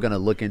because I'm going to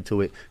look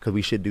into it because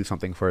we should do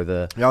something for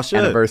the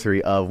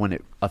anniversary of when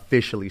it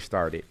officially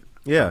started.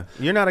 Yeah.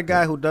 You're not a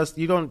guy who does,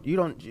 you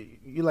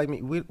like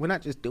me. We're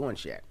not just doing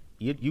shit.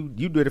 You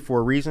did it for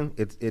a reason.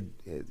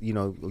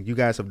 You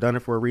guys have done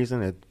it for a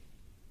reason.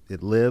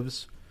 It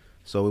lives.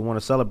 So we want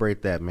to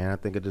celebrate that, man. I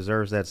think it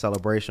deserves that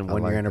celebration,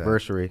 1 year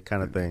anniversary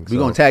kind of thing. We're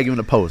going to tag you in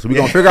the post. We're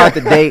going to figure out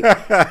the date,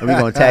 and we're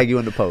going to tag you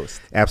in the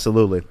post.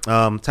 Absolutely.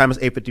 Time is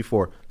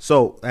 8:54.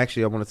 So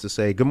actually, I wanted to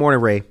say good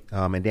morning, Ray,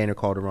 and Daniel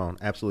Calderon.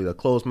 Absolutely. A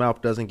closed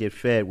mouth doesn't get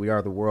fed. We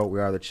are the world. We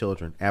are the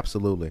children.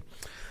 Absolutely.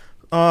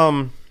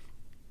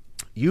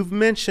 You've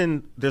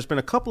mentioned, there's been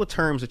a couple of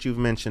terms that you've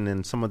mentioned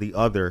in some of the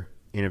other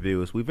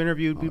interviews. We've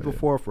interviewed people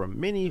before for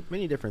many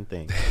different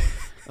things.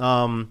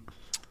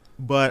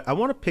 But I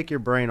want to pick your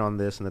brain on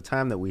this in the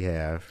time that we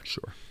have.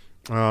 Sure.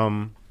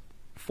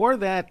 For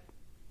that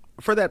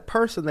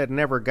person that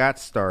never got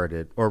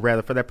started, or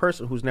rather for that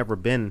person who's never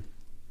been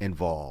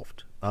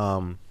involved,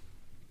 I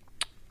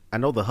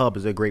know the hub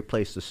is a great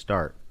place to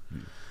start.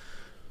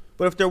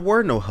 But if there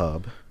were no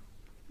hub,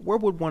 where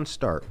would one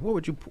start? What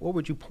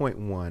would you point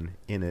one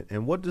in it?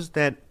 And what does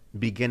that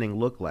beginning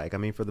look like? I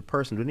mean, for the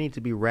person, do they need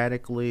to be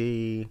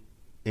radically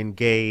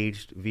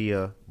engaged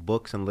via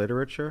books and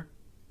literature,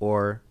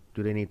 or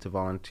do they need to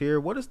volunteer?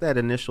 What does that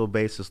initial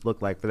basis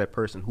look like for that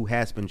person who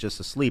has been just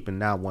asleep and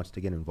now wants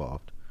to get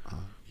involved?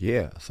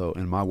 Yeah. So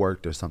in my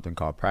work, there's something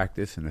called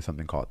practice and there's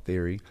something called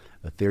theory.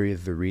 The theory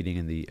is the reading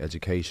and the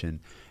education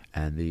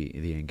and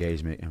the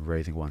engagement in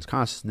raising one's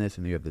consciousness,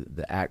 and you have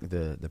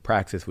the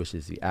practice, which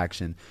is the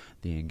action,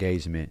 the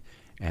engagement,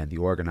 and the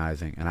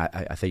organizing. And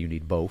I say you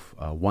need both.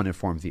 One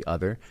informs the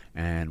other,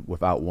 and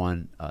without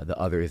one, the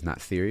other is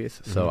not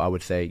serious. So I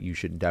would say you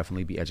should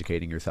definitely be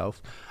educating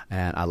yourself,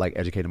 and I like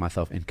educating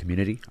myself in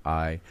community.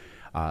 When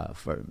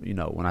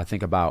I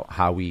think about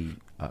how we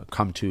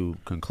come to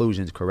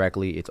conclusions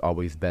correctly, it's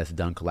always best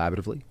done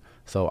collaboratively.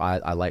 So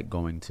I like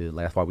going to,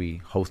 that's why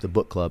we host a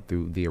book club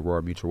through the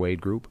Aurora Mutual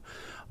Aid group.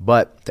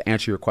 But to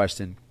answer your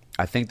question,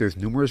 I think there's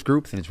numerous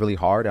groups and it's really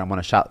hard. And I'm going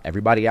to shout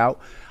everybody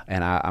out,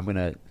 and I'm going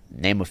to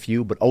name a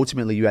few, but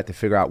ultimately you have to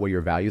figure out where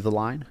your values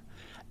align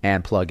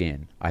and plug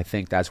in. I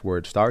think that's where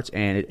it starts,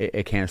 and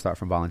it can start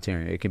from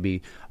volunteering. It can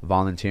be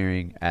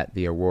volunteering at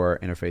the Aurora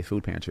Interfaith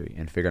Food Pantry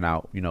and figuring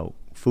out,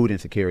 food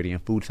insecurity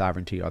and food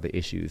sovereignty are the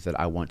issues that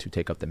I want to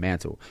take up the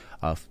mantle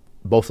of.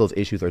 Both those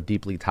issues are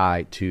deeply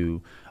tied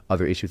to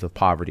other issues of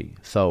poverty.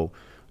 So,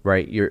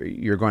 right,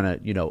 you're going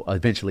to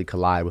eventually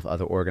collide with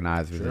other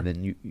organizers, and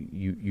then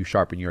you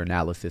sharpen your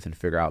analysis and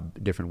figure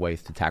out different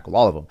ways to tackle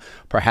all of them.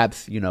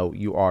 Perhaps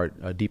you are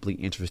deeply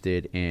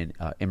interested in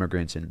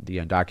immigrants and the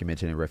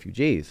undocumented and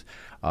refugees.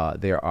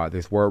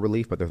 There's world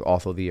relief, but there's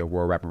also the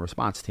Aurora Rapid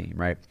Response Team,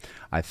 right?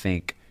 I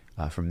think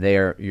from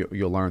there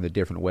you'll learn the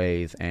different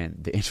ways and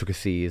the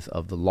intricacies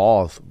of the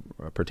laws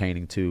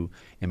pertaining to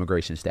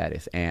immigration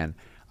status, and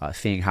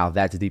seeing how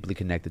that's deeply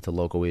connected to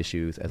local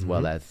issues as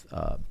well as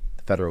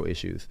federal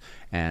issues,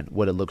 and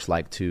what it looks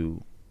like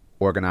to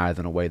organize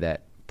in a way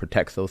that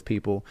protects those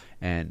people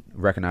and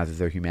recognizes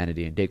their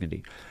humanity and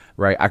dignity,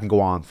 right? I can go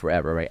on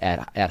forever, right,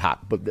 ad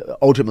hoc, but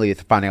ultimately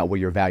it's finding out where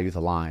your values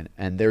align,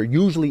 and there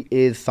usually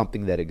is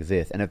something that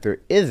exists. And if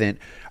there isn't,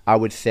 I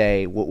would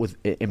say what was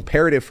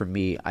imperative for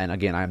me, and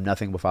again, I am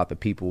nothing without the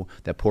people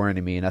that pour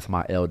into me, and that's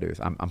my elders.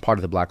 I'm part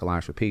of the Black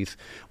Alliance for Peace,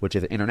 which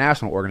is an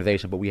international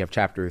organization, but we have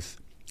chapters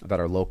that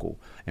are local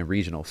and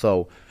regional.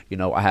 So,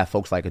 I have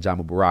folks like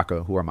Ajamu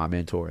Baraka, who are my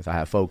mentors. I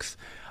have folks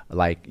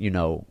like,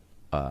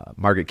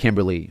 Margaret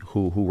Kimberly,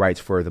 who writes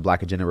for the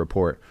Black Agenda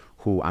Report,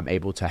 who I'm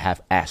able to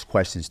have asked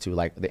questions to.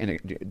 Like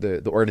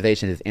the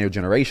organization is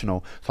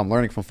intergenerational, so I'm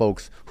learning from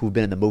folks who've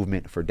been in the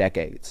movement for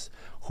decades,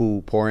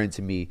 who pour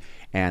into me,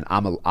 and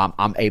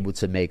I'm able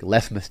to make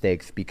less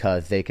mistakes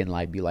because they can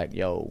be like,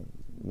 yo,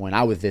 when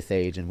I was this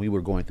age and we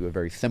were going through a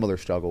very similar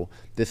struggle,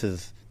 this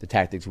is the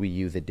tactics we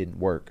used that didn't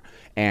work.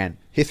 And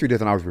history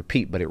doesn't always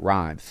repeat, but it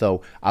rhymes.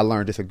 So I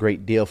learned just a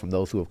great deal from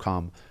those who have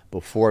come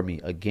before me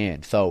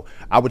again. So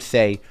I would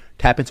say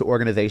tap into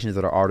organizations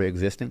that are already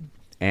existing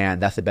and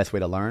that's the best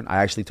way to learn. I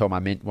actually told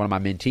one of my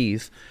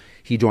mentees,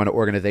 he joined an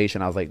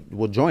organization. I was like,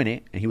 well, join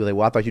it. And he was like,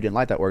 well, I thought you didn't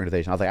like that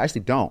organization. I was like, I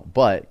actually don't,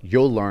 but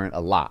you'll learn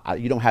a lot.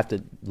 You don't have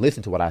to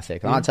listen to what I say,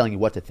 because I'm not telling you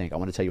what to think. I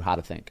want to tell you how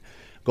to think.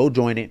 Go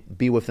join it,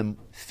 be with them,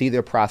 see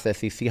their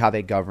processes, see how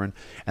they govern.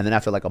 And then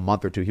after like a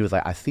month or two, he was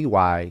like, I see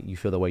why you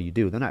feel the way you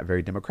do. They're not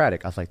very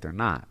democratic. I was like, they're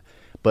not.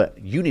 But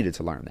you needed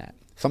to learn that.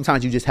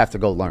 Sometimes you just have to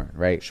go learn,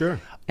 right? Sure.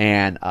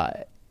 And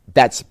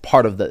that's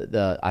part of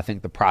I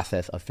think the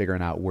process of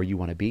figuring out where you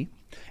want to be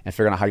and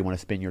figuring out how you want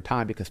to spend your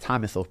time, because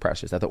time is so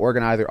precious. As the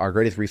organizer, our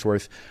greatest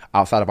resource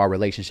outside of our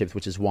relationships,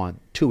 which is 1,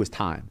 2 is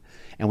time.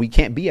 And we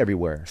can't be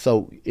everywhere.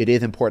 So it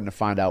is important to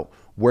find out,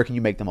 where can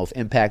you make the most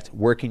impact?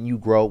 Where can you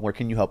grow? Where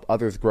can you help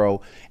others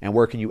grow? And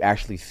where can you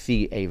actually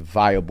see a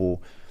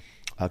viable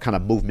kind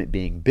of movement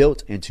being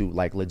built into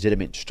like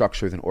legitimate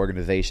structures and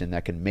organization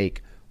that can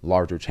make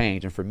larger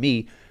change? And for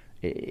me,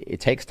 it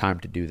takes time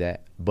to do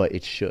that, but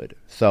it should.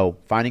 So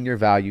finding your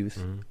values,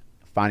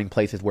 finding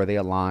places where they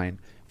align,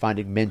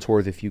 finding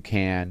mentors if you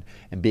can,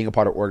 and being a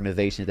part of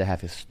organizations that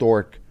have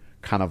historic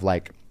kind of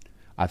like,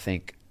 I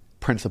think,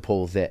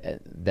 principles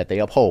that they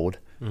uphold,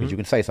 because you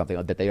can say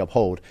something that they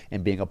uphold,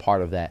 and being a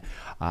part of that.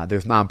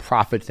 There's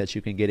nonprofits that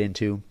you can get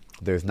into.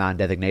 There's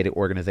non-designated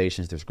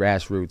organizations. There's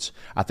grassroots.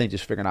 I think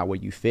just figuring out where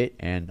you fit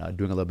and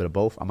doing a little bit of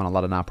both. I'm on a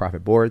lot of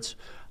nonprofit boards.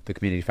 The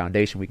Community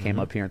Foundation, we came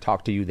up here and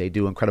talked to you. They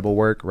do incredible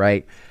work,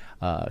 right?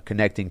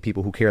 Connecting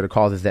people who care to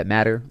causes that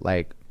matter.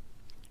 Like,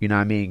 you know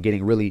what I mean?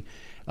 Getting really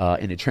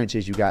in the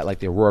trenches. You got like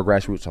the Aurora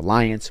Grassroots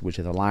Alliance, which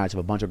is an alliance of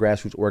a bunch of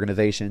grassroots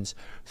organizations.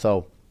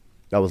 So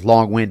that was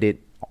long-winded.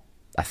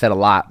 I said a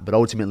lot, but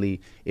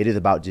ultimately it is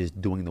about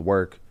just doing the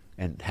work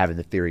and having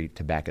the theory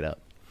to back it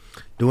up.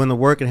 Doing the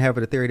work and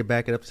having the theory to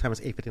back it up. The time is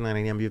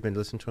 8:59 a.m. You've been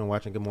listening to and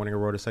watching Good Morning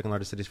Aurora, the second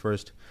largest city's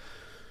first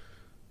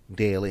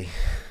daily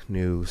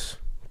news.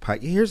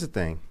 Here's the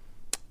thing,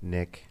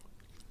 Nick.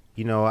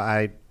 You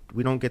know,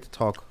 we don't get to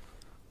talk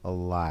a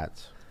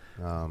lot.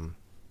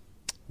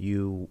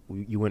 You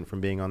went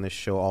from being on this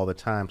show all the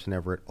time to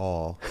never at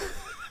all.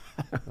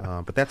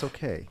 But that's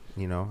okay.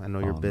 You know, I know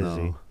you're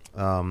busy.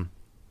 No.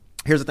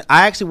 Here's the thing.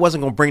 I actually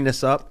wasn't going to bring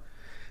this up,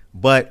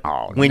 but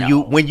when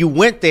you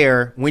went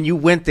there,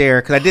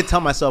 because I did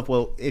tell myself,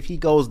 well, if he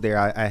goes there,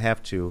 I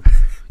have to.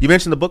 You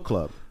mentioned the book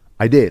club.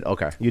 I did.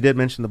 Okay. You did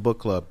mention the book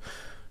club.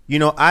 You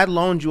know, I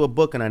loaned you a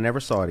book and I never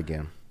saw it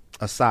again.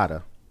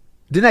 Asada.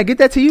 Didn't I get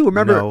that to you?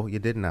 Remember? No, you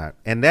did not.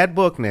 And that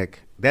book,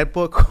 Nick, that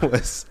book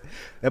was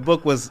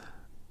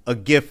a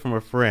gift from a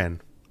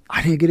friend.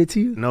 I didn't get it to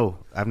you? No,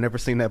 I've never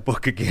seen that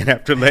book again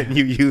after letting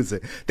you use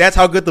it. That's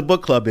how good the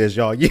book club is,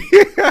 y'all.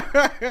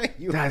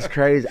 That's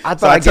crazy. I thought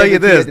so I tell you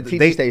this, at the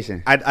TV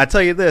station. I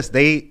tell you this,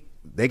 they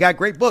got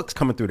great books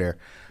coming through there.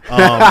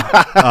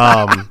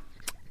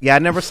 Yeah, I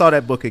never saw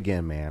that book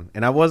again, man.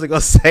 And I wasn't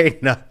going to say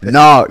nothing.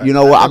 No, you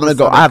know what? I'm going to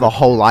go. I have a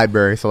whole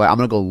library. So like, I'm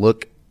going to go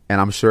look.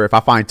 And I'm sure if I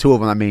find 2 of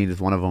them, I mean, just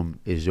one of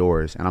them is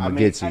yours. And I'm going to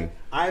get you.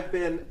 I've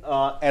been,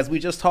 as we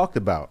just talked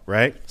about,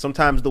 right?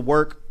 Sometimes the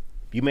work,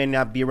 you may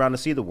not be around to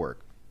see the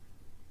work.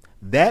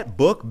 That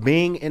book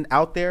being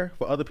out there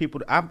for other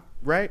people,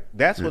 right?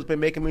 That's what's been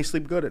making me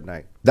sleep good at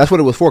night. That's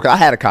what it was for, because I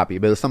had a copy,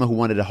 but it was someone who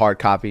wanted a hard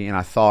copy, and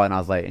I saw it, and I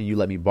was like, and you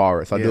let me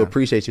borrow it. So I do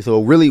appreciate you.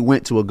 So it really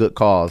went to a good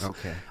cause.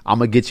 Okay. I'm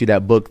going to get you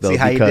that book, though. See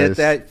how you did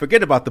that?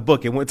 Forget about the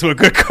book. It went to a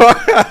good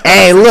cause.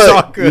 Hey,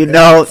 look, you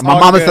know, my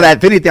mama said that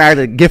if anything, I had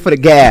a gift for the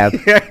gab.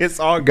 Yeah, it's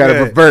all good. Got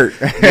to revert.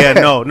 Yeah,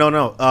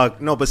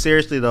 no, but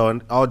seriously, though,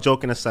 and all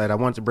joking aside, I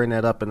wanted to bring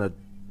that up in a,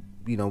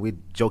 we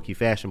jokey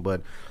fashion,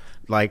 but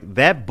like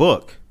that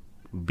book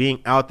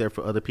being out there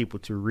for other people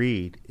to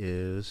read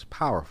is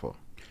powerful.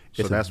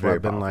 So that's why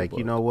I've been like, book.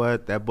 You know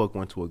what? That book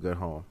went to a good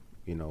home.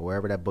 You know,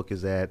 wherever that book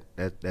is at,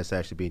 that's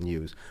actually being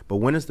used. But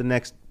when is the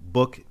next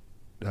book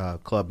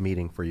club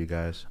meeting for you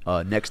guys?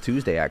 Next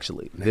Tuesday,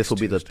 actually. This will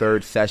be the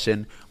 3rd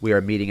session. We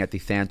are meeting at the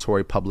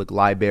Santori Public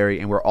Library,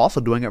 and we're also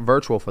doing it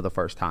virtual for the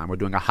first time. We're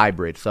doing a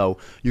hybrid. So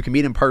you can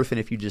meet in person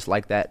if you just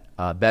like that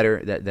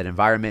better, that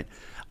environment.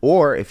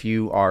 Or if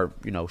you are,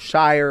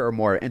 shyer or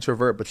more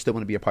introvert, but still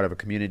want to be a part of a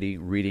community,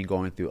 reading,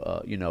 going through,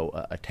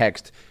 a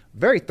text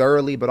very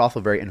thoroughly, but also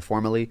very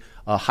informally.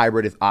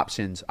 Hybrid is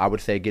options. I would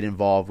say get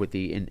involved with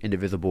the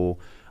Indivisible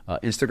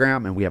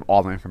Instagram, and we have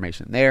all the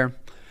information there.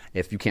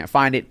 If you can't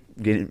find it,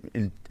 get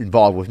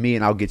involved with me,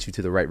 and I'll get you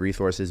to the right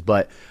resources.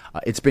 But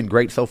it's been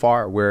great so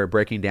far. We're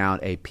breaking down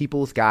a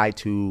people's guide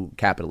to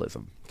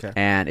capitalism. Okay.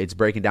 And it's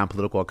breaking down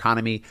political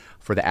economy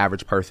for the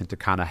average person to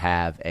kind of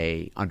have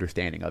a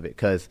understanding of it,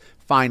 because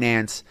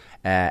finance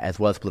as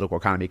well as political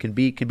economy can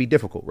be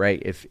difficult,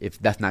 right? If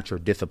that's not your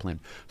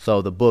discipline.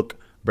 So the book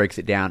breaks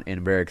it down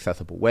in very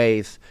accessible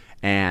ways,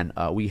 and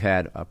we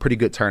had a pretty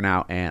good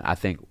turnout, and I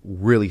think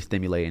really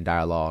stimulating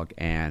dialogue.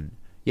 And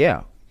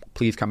yeah,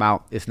 please come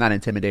out. It's not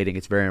intimidating.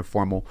 It's very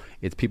informal.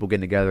 It's people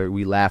getting together.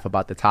 We laugh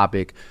about the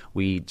topic.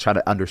 We try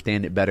to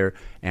understand it better,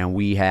 and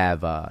we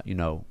have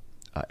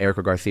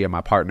Erica Garcia, my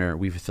partner,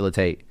 we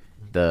facilitate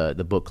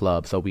the book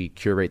club. So we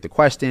curate the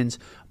questions,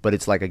 but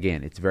it's like,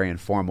 again, it's very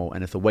informal,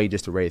 and it's a way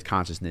just to raise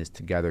consciousness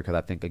together, because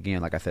I think,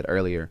 again, like I said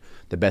earlier,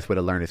 the best way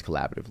to learn is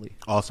collaboratively.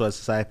 Also at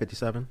Society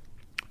 57?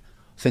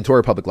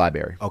 Centauri Public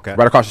Library. Okay.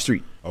 Right across the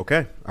street.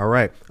 Okay. All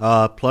right.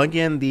 Plug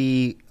in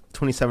the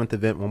 27th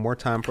event one more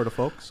time for the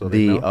folks. So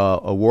the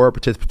Aurora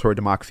Participatory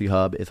Democracy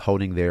Hub is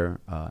holding their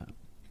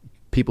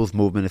People's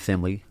Movement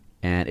Assembly,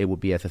 and it will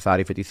be at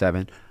Society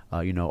 57.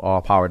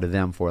 All power to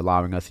them for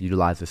allowing us to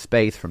utilize the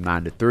space from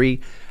 9 to 3.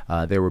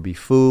 There will be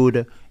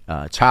food,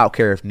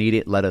 childcare if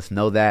needed. Let us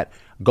know that.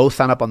 Go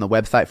sign up on the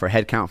website for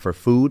head count for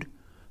food.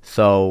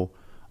 So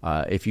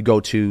if you go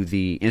to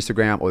the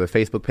Instagram or the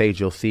Facebook page,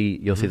 you'll see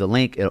the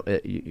link.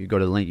 You go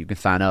to the link, you can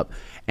sign up,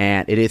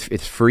 and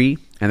it's free.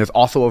 And there's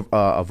also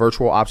a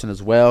virtual option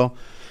as well.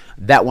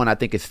 That one I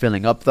think is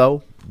filling up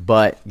though.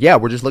 But yeah,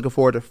 we're just looking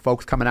forward to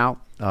folks coming out.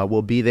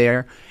 We'll be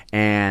there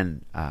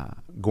and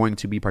going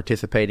to be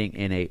participating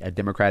in a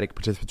democratic,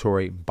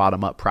 participatory,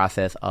 bottom-up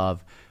process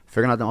of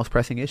figuring out the most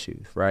pressing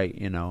issues, right?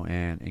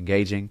 And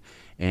engaging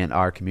in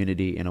our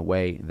community in a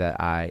way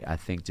that I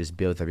think just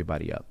builds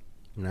everybody up.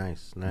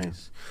 Nice.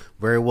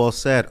 Very well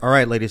said. All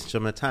right, ladies and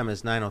gentlemen, the time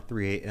is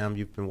 9:03 a.m.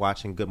 You've been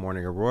watching Good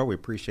Morning Aurora. We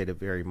appreciate it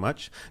very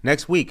much.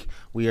 Next week,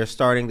 we are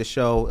starting the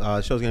show.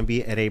 The show's going to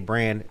be at a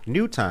brand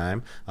new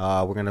time.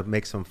 We're going to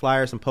make some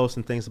flyers and post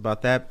some things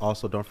about that.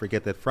 Also, don't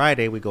forget that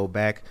Friday we come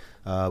back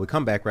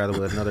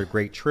with another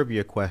great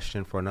trivia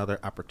question for another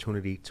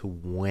opportunity to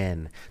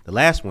win. The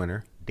last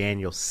winner,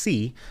 Daniel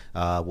C.,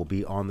 will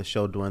be on the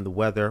show doing the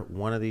weather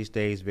one of these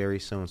days very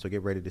soon, so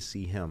get ready to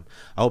see him.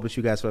 I hope that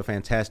you guys have a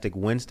fantastic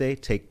Wednesday.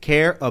 Take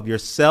care of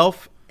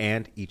yourself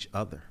and each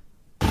other.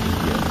 Rise and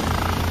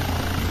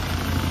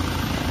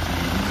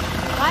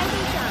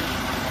shine.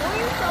 Pour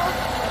yourself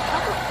a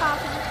cup of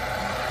coffee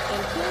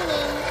and tune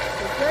in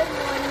to Good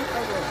Morning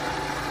Aurora.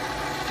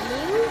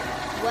 News,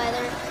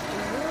 weather,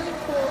 and really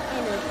cool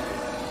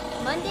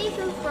interviews. Monday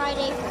through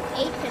Friday from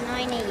 8 to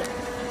 9 a.m.